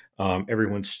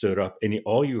 everyone stood up, and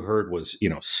all you heard was,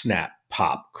 snap,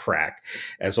 pop, crack,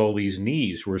 as all these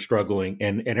knees were struggling,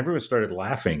 and everyone started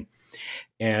laughing.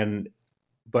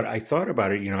 But I thought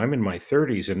about it, I'm in my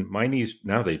 30s, and my knees,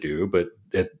 now they do, but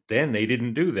then they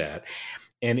didn't do that.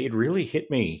 And it really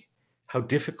hit me how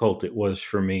difficult it was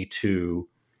for me to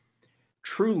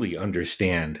truly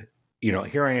understand.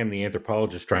 Here I am, the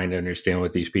anthropologist, trying to understand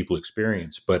what these people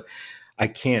experience, but I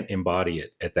can't embody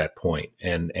it at that point.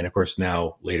 And of course,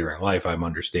 now later in life, I'm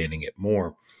understanding it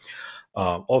more.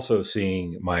 Also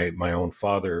seeing my own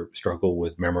father struggle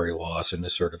with memory loss and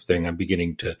this sort of thing, I'm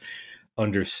beginning to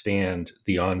understand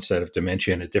the onset of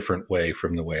dementia in a different way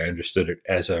from the way I understood it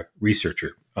as a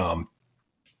researcher.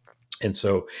 And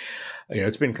so,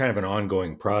 it's been kind of an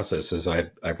ongoing process as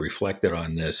I've reflected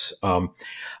on this.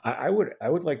 I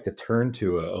would like to turn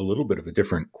to a little bit of a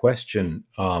different question.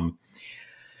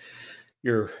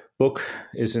 Your book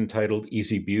is entitled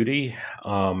Easy Beauty,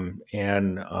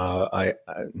 and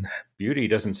beauty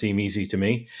doesn't seem easy to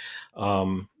me,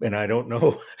 and I don't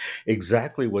know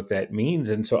exactly what that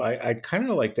means. And so I'd kind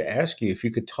of like to ask you if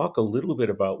you could talk a little bit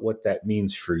about what that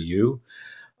means for you,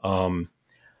 and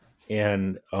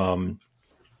kind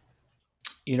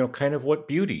of what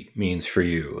beauty means for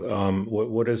you.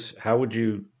 How would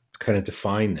you kind of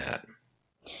define that?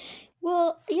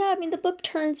 Well, yeah, the book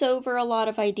turns over a lot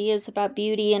of ideas about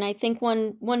beauty, and I think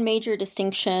one major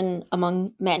distinction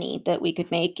among many that we could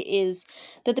make is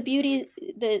that the beauty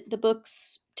the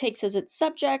books takes as its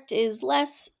subject is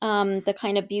less the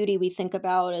kind of beauty we think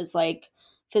about as like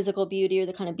physical beauty or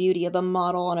the kind of beauty of a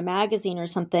model on a magazine or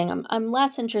something. I'm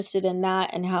less interested in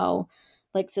that and how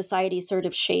like society sort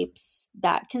of shapes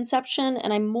that conception,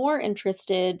 and I'm more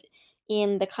interested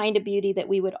in the kind of beauty that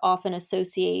we would often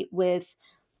associate with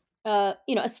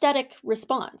aesthetic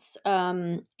response,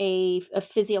 a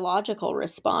physiological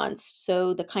response.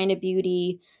 So the kind of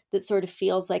beauty that sort of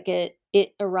feels like it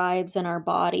arrives in our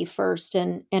body first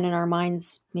and in our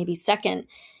minds maybe second,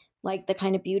 like the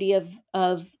kind of beauty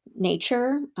of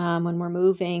nature when we're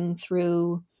moving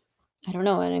through, I don't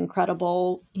know, an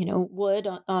incredible, wood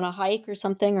on a hike or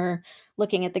something, or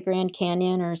looking at the Grand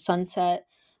Canyon or sunset,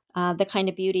 the kind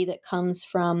of beauty that comes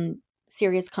from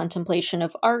serious contemplation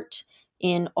of art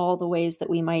in all the ways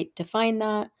that we might define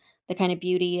that, the kind of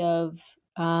beauty of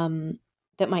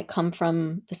that might come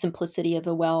from the simplicity of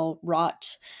a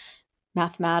well-wrought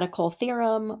mathematical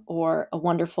theorem or a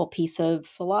wonderful piece of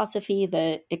philosophy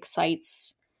that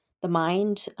excites the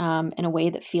mind in a way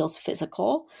that feels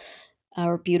physical,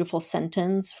 or a beautiful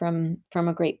sentence from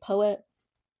a great poet.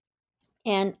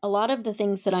 And a lot of the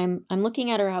things that I'm looking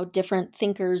at are how different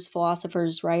thinkers,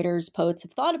 philosophers, writers, poets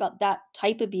have thought about that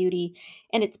type of beauty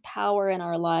and its power in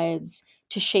our lives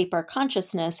to shape our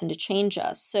consciousness and to change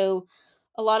us. So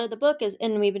a lot of the book is,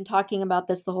 and we've been talking about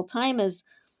this the whole time, is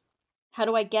how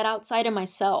do I get outside of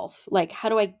myself? Like, how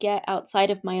do I get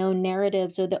outside of my own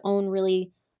narratives or the own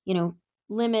really,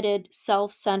 limited,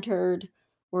 self-centered,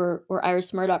 or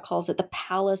Iris Murdoch calls it the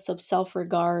palace of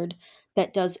self-regard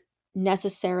that does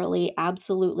necessarily,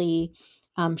 absolutely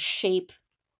shape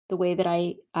the way that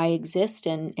I exist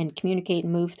and communicate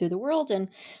and move through the world. And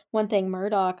one thing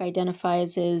Murdoch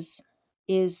identifies is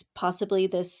possibly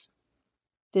this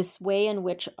way in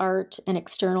which art and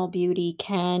external beauty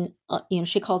can,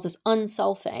 she calls this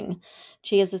unselfing.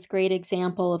 She has this great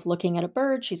example of looking at a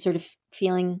bird. She's sort of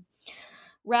feeling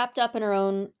wrapped up in her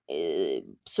own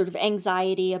sort of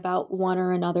anxiety about one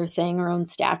or another thing, her own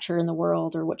stature in the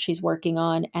world or what she's working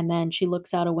on. And then she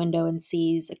looks out a window and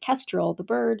sees a kestrel, the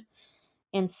bird,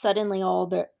 and suddenly all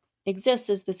the exists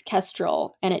as this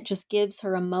kestrel, and it just gives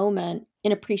her a moment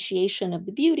in appreciation of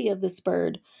the beauty of this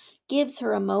bird, gives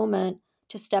her a moment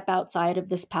to step outside of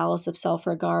this palace of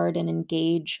self-regard and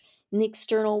engage in the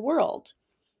external world.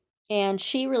 And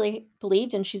she really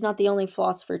believed, and she's not the only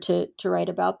philosopher to write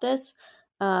about this,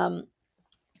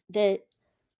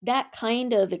 that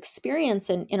kind of experience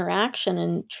and interaction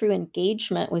and true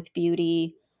engagement with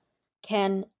beauty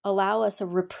can allow us a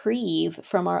reprieve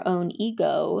from our own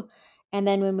ego. And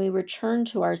then when we return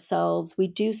to ourselves, we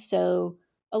do so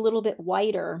a little bit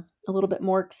wider, a little bit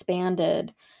more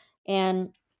expanded.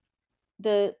 And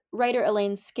the writer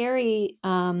Elaine Scarry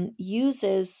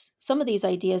uses some of these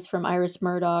ideas from Iris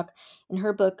Murdoch in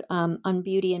her book on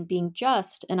beauty and being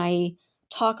just. And I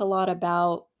talk a lot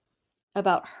about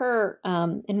her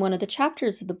in one of the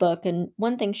chapters of the book. And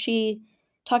one thing she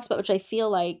talks about, which I feel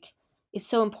like is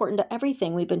so important to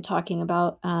everything we've been talking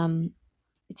about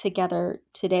together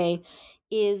today,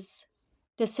 is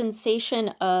the sensation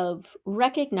of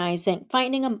recognizing,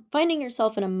 finding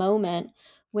yourself in a moment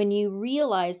when you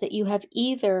realize that you have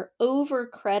either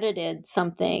over-credited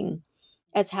something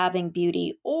as having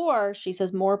beauty, or, she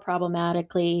says more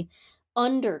problematically,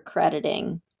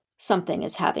 under-crediting something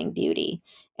as having beauty.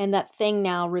 And that thing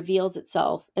now reveals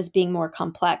itself as being more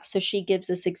complex. So she gives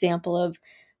this example of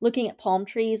looking at palm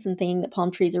trees and thinking that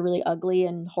palm trees are really ugly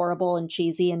and horrible and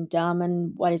cheesy and dumb,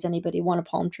 and why does anybody want a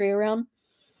palm tree around?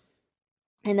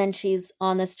 And then she's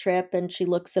on this trip and she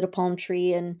looks at a palm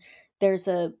tree, and there's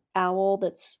a owl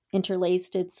that's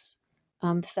interlaced its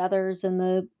feathers in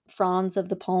the fronds of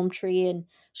the palm tree, and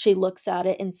she looks at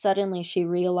it, and suddenly she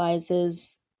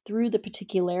realizes, through the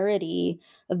particularity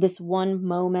of this one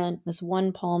moment, this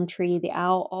one palm tree, the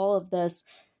owl, all of this,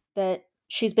 that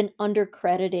she's been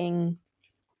undercrediting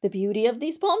the beauty of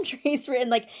these palm trees.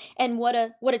 And what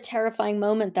a terrifying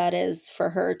moment that is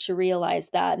for her to realize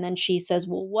that. And then she says,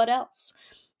 well, what else?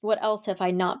 What else have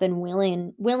I not been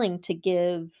willing to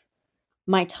give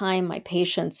my time, my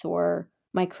patience, or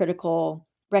my critical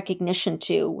recognition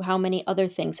to? How many other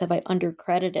things have I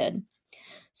undercredited?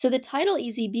 So the title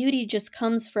Easy Beauty just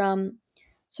comes from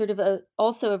sort of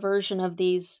also a version of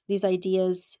these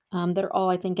ideas that are all,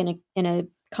 I think, in a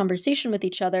conversation with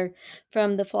each other,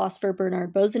 from the philosopher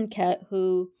Bernard Bosanquet,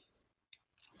 who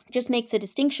just makes a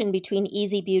distinction between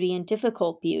easy beauty and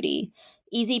difficult beauty.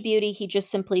 Easy beauty, he just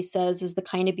simply says, is the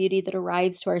kind of beauty that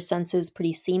arrives to our senses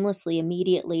pretty seamlessly,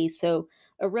 immediately. So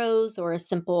a rose or a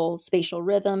simple spatial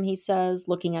rhythm, he says,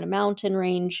 looking at a mountain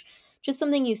range, just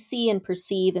something you see and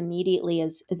perceive immediately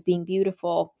as being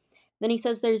beautiful. Then he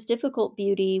says there's difficult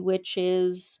beauty, which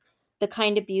is the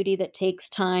kind of beauty that takes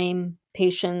time,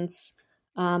 patience,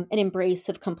 an embrace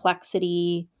of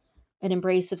complexity, an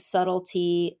embrace of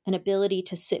subtlety, an ability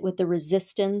to sit with the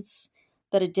resistance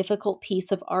that a difficult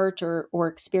piece of art or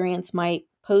experience might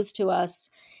pose to us,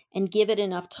 and give it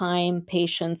enough time,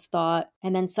 patience, thought,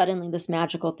 and then suddenly this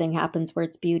magical thing happens where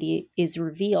its beauty is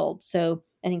revealed. So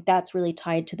I think that's really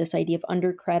tied to this idea of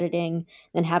undercrediting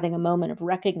and having a moment of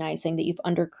recognizing that you've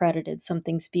undercredited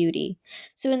something's beauty.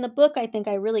 So in the book, I think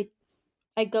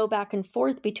I go back and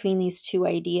forth between these two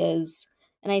ideas.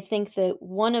 And I think that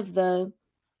one of the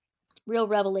real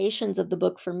revelations of the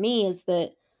book for me is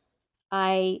that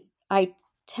I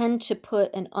tend to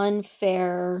put an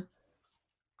unfair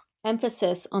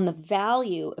emphasis on the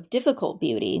value of difficult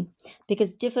beauty,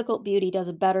 because difficult beauty does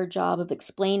a better job of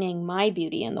explaining my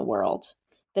beauty in the world.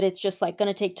 That it's just like going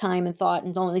to take time and thought,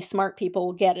 and only smart people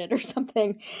will get it or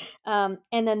something. And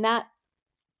then that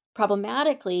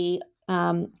problematically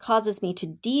causes me to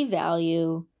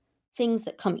devalue things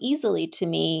that come easily to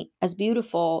me as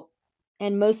beautiful,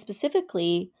 and most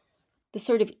specifically, the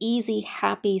sort of easy,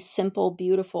 happy, simple,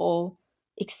 beautiful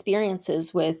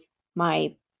experiences with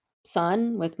my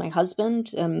son, with my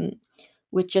husband,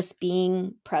 with just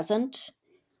being present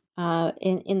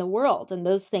in the world. And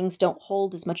those things don't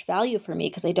hold as much value for me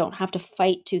because I don't have to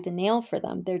fight tooth and nail for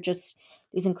them. They're just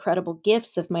these incredible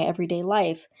gifts of my everyday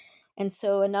life. And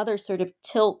so another sort of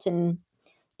tilt and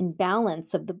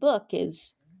balance of the book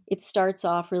is it starts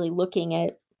off really looking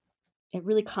at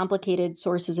really complicated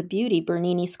sources of beauty,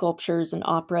 Bernini sculptures and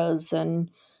operas, and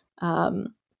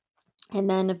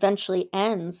then eventually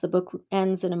the book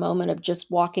ends in a moment of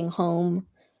just walking home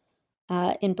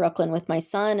in Brooklyn with my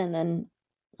son, and then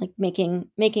like making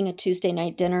a Tuesday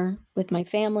night dinner with my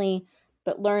family,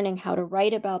 but learning how to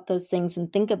write about those things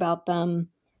and think about them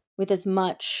with as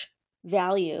much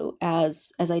value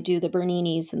as I do the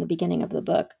Berninis in the beginning of the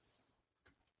book.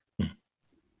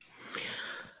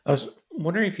 I was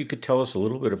wondering if you could tell us a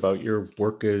little bit about your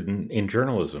work in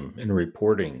journalism and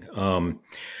reporting.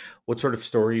 What sort of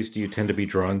stories do you tend to be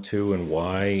drawn to, and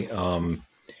why?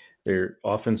 they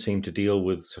often seem to deal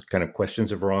with kind of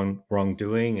questions of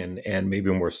wrongdoing and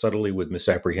maybe more subtly with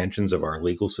misapprehensions of our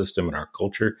legal system and our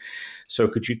culture. So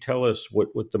could you tell us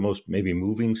what the most maybe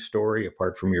moving story,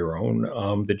 apart from your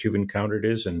own, that you've encountered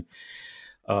is, and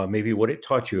maybe what it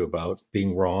taught you about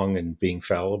being wrong and being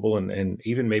fallible, and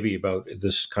even maybe about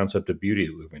this concept of beauty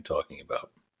that we've been talking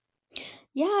about?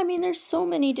 Yeah, I mean, there's so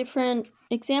many different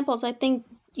examples. I think,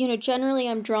 generally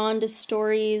I'm drawn to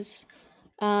stories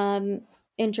um,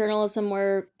 in journalism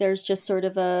where there's just sort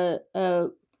of a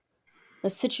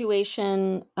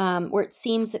situation where it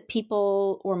seems that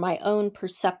people or my own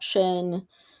perception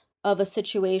of a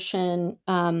situation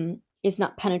is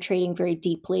not penetrating very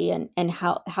deeply, and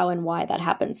how and why that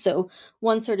happens. So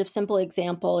one sort of simple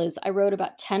example is I wrote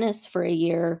about tennis for a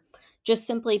year just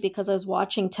simply because I was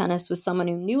watching tennis with someone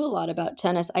who knew a lot about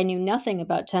tennis. I knew nothing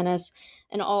about tennis,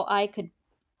 and all I could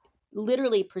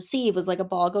literally perceive was like a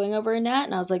ball going over a net,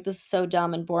 and I was like, this is so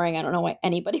dumb and boring. I don't know why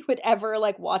anybody would ever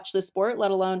like watch this sport, let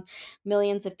alone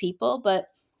millions of people. But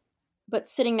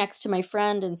sitting next to my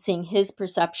friend and seeing his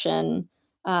perception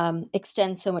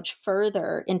extend so much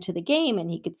further into the game,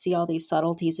 and he could see all these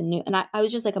subtleties and new, and I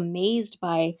was just like amazed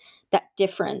by that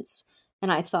difference.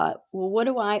 And I thought,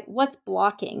 well, what's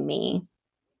blocking me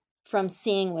from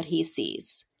seeing what he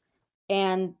sees?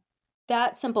 And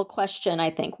that simple question, I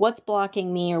think, what's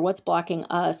blocking me or what's blocking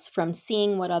us from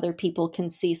seeing what other people can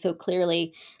see so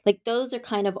clearly? Like those are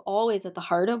kind of always at the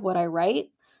heart of what I write.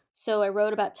 So I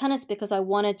wrote about tennis because I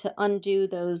wanted to undo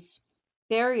those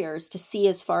barriers to see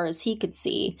as far as he could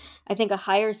see. I think a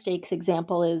higher stakes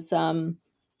example is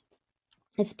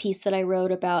this piece that I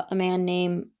wrote about a man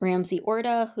named Ramsey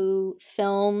Orta, who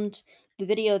filmed the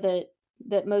video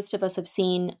that most of us have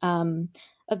seen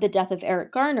of the death of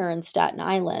Eric Garner in Staten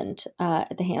Island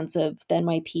at the hands of the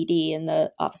NYPD and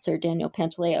the officer Daniel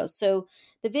Pantaleo. So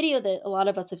the video that a lot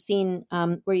of us have seen,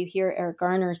 where you hear Eric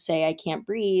Garner say, "I can't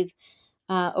breathe,"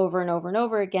 over and over and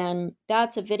over again,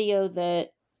 that's a video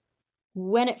that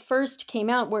when it first came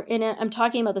out, I'm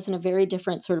talking about this in a very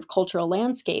different sort of cultural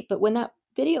landscape, but when that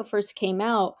video first came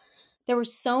out, there were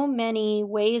so many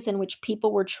ways in which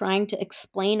people were trying to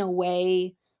explain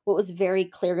away what was very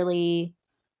clearly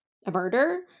a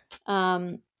murder,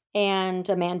 and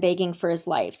a man begging for his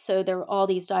life. So there were all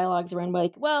these dialogues around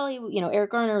like, well,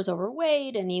 Eric Garner was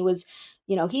overweight, and he was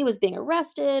being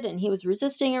arrested, and he was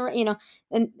resisting,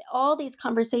 and all these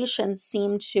conversations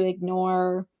seemed to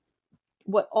ignore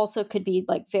what also could be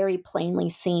like very plainly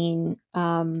seen,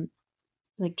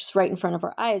 like just right in front of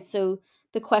our eyes. So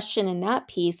the question in that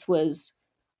piece was,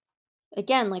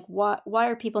 again, like why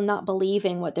are people not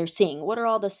believing what they're seeing? What are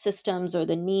all the systems or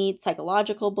the needs,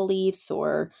 psychological beliefs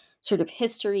or sort of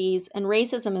histories? And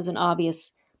racism is an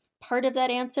obvious part of that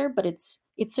answer, but it's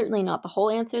certainly not the whole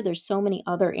answer. There's so many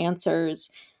other answers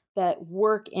that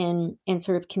work in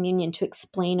sort of communion to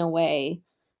explain away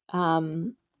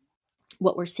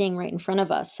what we're seeing right in front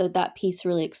of us. So that piece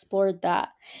really explored that.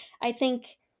 I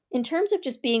think in terms of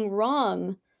just being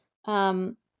wrong,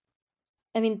 I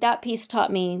mean, that piece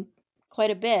taught me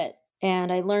quite a bit.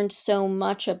 And I learned so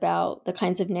much about the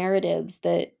kinds of narratives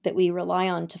that we rely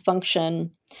on to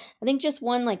function. I think just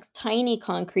one like tiny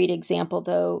concrete example,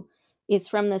 though, is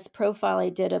from this profile I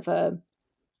did of a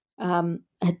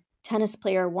tennis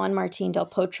player, Juan Martín del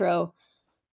Potro.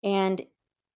 And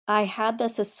I had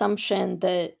this assumption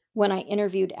that when I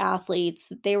interviewed athletes,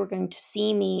 that they were going to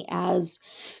see me as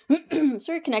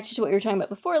sort of connected to what you were talking about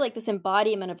before, like this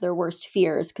embodiment of their worst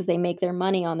fears, because they make their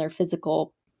money on their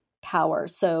physical power.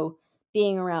 So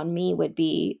being around me would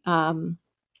be kind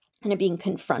of being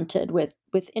confronted with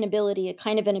inability, a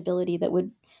kind of inability that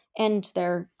would end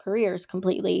their careers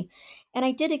completely. And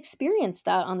I did experience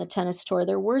that on the tennis tour.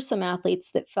 There were some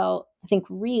athletes that felt, I think,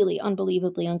 really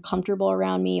unbelievably uncomfortable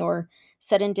around me, or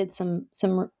said and did some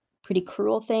pretty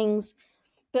cruel things.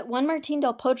 But Juan Martín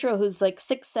del Potro, who's like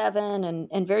 6'7"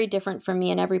 and very different from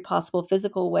me in every possible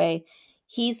physical way,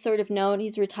 he's sort of known,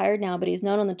 he's retired now, but he's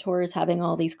known on the tour as having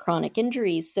all these chronic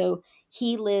injuries. So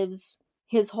he lives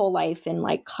his whole life in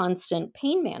like constant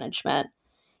pain management,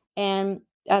 and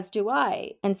as do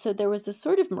I. And so there was this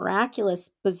sort of miraculous,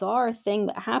 bizarre thing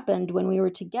that happened when we were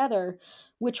together,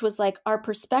 which was like our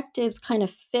perspectives kind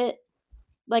of fit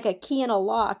like a key in a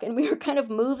lock, and we were kind of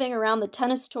moving around the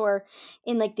tennis tour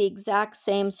in like the exact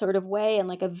same sort of way, and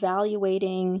like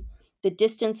evaluating the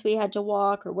distance we had to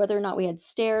walk, or whether or not we had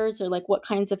stairs, or like what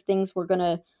kinds of things were going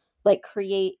to like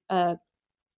create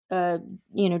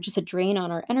just a drain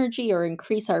on our energy or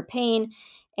increase our pain.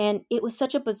 And it was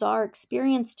such a bizarre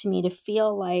experience to me to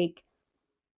feel like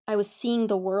I was seeing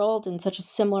the world in such a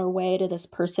similar way to this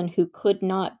person who could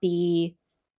not be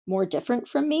more different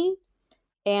from me.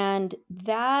 And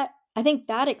I think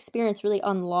that experience really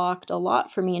unlocked a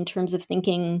lot for me in terms of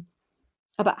thinking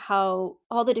about how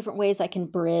all the different ways I can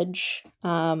bridge,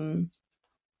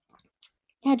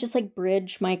 just like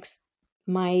bridge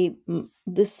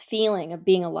this feeling of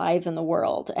being alive in the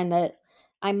world, and that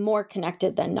I'm more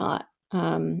connected than not.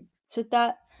 So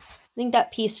that I think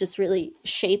that piece just really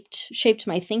shaped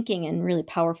my thinking in really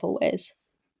powerful ways.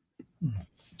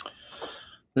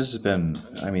 This has been,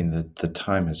 I mean, the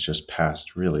time has just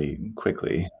passed really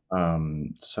quickly.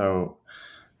 So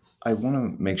I want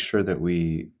to make sure that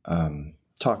we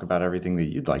talk about everything that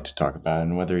you'd like to talk about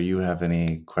and whether you have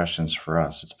any questions for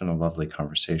us. It's been a lovely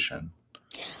conversation.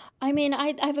 I mean,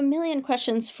 I have a million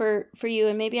questions for you,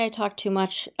 and maybe I talk too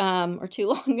much or too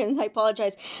long, and I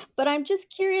apologize. But I'm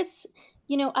just curious.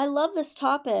 I love this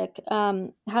topic.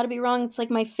 How to be wrong. It's like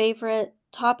my favorite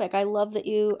topic. I love that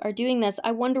you are doing this.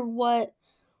 I wonder what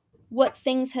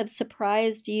things have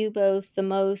surprised you both the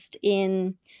most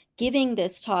in giving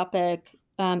this topic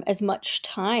as much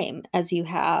time as you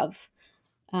have.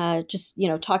 Just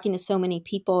talking to so many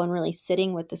people and really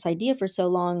sitting with this idea for so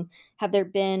long. Have there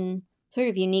been sort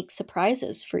of unique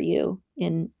surprises for you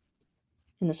in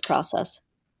this process?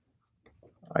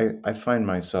 I find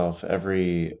myself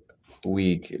every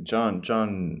week. John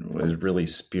was really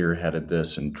spearheaded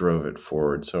this and drove it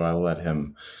forward, so I'll let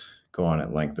him go on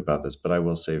at length about this. But I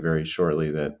will say very shortly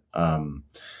that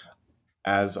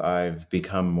as I've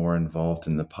become more involved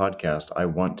in the podcast, I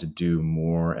want to do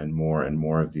more and more and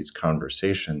more of these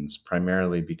conversations,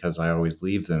 primarily because I always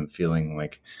leave them feeling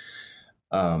like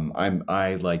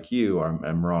I like you,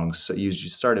 I'm wrong. So you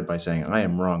started by saying I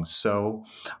am wrong so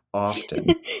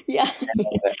often. Yeah.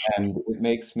 And it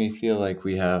makes me feel like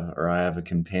I have a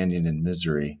companion in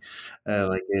misery.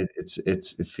 Like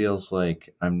it feels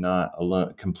like I'm not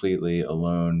alone, completely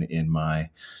alone in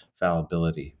my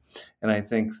fallibility. And I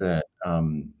think that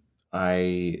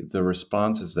the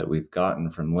responses that we've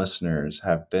gotten from listeners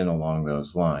have been along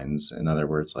those lines. In other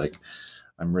words, like,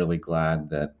 I'm really glad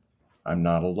that I'm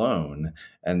not alone,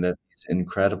 and that these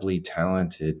incredibly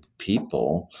talented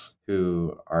people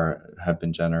who have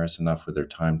been generous enough with their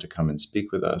time to come and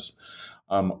speak with us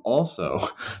also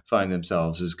find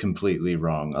themselves as completely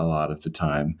wrong a lot of the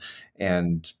time.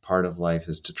 And part of life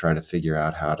is to try to figure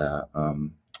out how to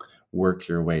work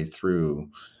your way through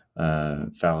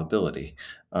fallibility.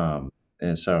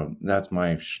 And so that's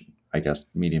my, I guess,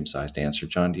 medium-sized answer.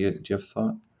 John, do you have a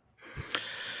thought?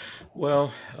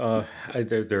 Well,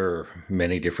 there are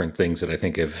many different things that I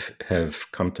think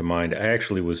have come to mind. I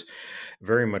actually was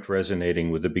very much resonating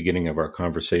with the beginning of our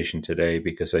conversation today,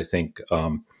 because I think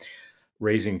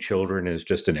raising children is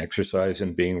just an exercise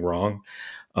in being wrong,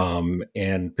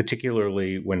 and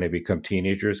particularly when they become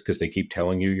teenagers, because they keep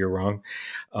telling you you're wrong.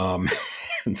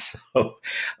 And so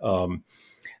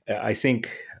I think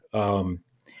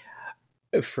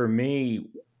for me,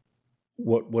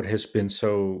 what has been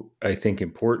so, I think,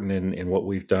 important in what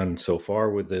we've done so far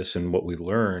with this and what we've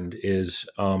learned is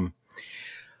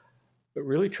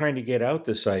really trying to get out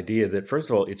this idea that, first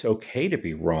of all, it's okay to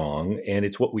be wrong, and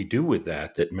it's what we do with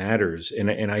that matters.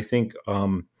 And I think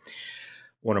one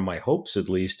of my hopes, at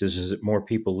least, is that more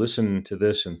people listen to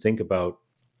this and think about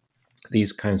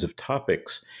these kinds of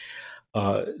topics.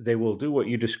 They will do what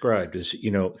you described, is,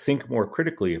 think more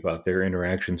critically about their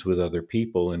interactions with other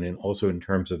people, and also in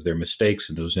terms of their mistakes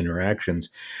in those interactions.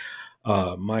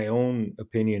 My own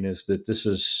opinion is that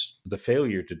the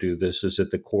failure to do this is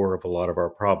at the core of a lot of our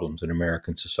problems in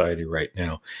American society right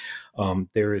now.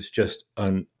 There is just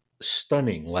a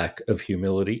stunning lack of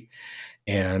humility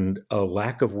and a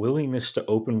lack of willingness to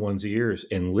open one's ears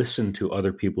and listen to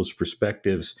other people's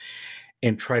perspectives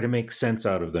and try to make sense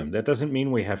out of them. That doesn't mean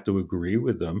we have to agree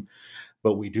with them,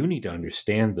 but we do need to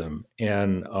understand them.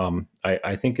 And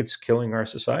I think it's killing our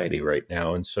society right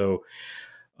now. And so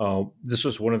this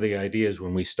was one of the ideas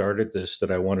when we started this,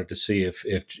 that I wanted to see if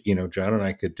John and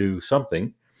I could do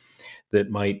something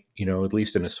that might, at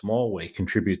least in a small way,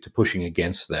 contribute to pushing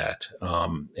against that,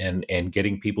 and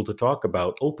getting people to talk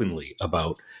openly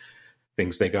about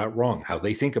things they got wrong, how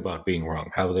they think about being wrong,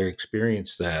 how they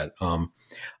experience that. I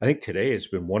think today has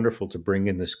been wonderful to bring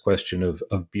in this question of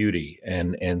beauty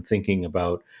and thinking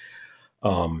about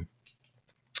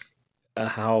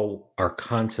how our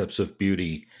concepts of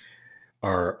beauty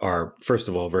are, first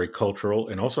of all, very cultural,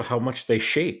 and also how much they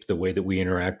shape the way that we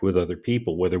interact with other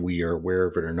people, whether we are aware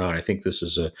of it or not. I think this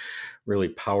is a really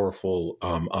powerful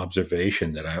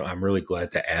observation that I'm really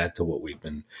glad to add to what we've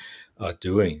been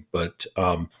doing. But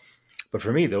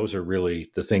for me, those are really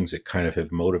the things that kind of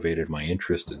have motivated my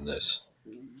interest in this.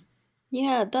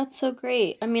 Yeah, that's so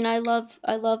great. I mean, I love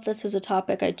this as a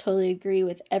topic. I totally agree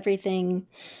with everything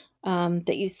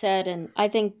that you said. And I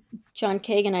think John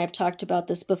Kagan and I have talked about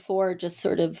this before, just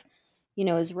sort of,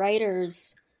 as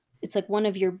writers, it's like one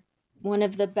of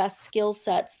the best skill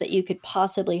sets that you could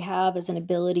possibly have is an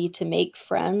ability to make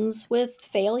friends with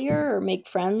failure or make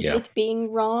friends with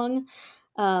being wrong.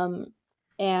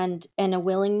 And a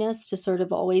willingness to sort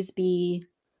of always be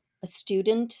a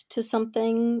student to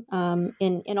something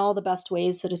in all the best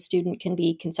ways that a student can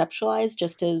be conceptualized,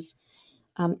 just as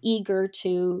eager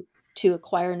to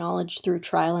acquire knowledge through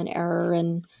trial and error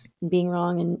and being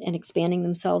wrong and expanding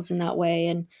themselves in that way.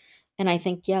 And I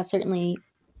think, certainly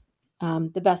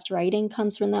the best writing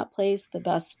comes from that place, the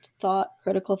best thought,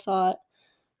 critical thought,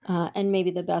 and maybe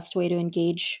the best way to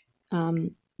engage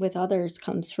with others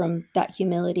comes from that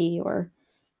humility or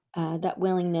that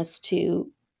willingness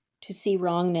to see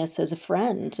wrongness as a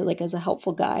friend, like as a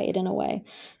helpful guide in a way.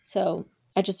 So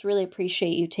I just really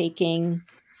appreciate you taking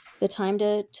the time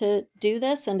to do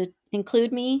this and to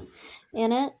include me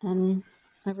in it. And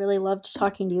I really loved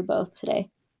talking to you both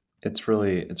today. It's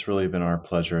really been our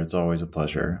pleasure. It's always a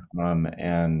pleasure.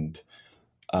 And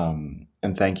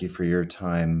thank you for your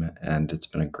time. And it's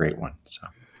been a great one. So.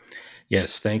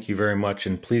 Yes, thank you very much.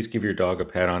 And please give your dog a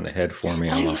pat on the head for me.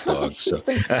 I love dogs.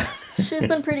 She's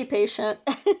been pretty patient.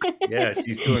 Yeah,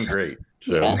 she's doing great.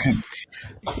 So,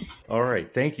 All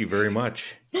right. Thank you very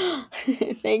much.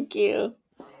 Thank you.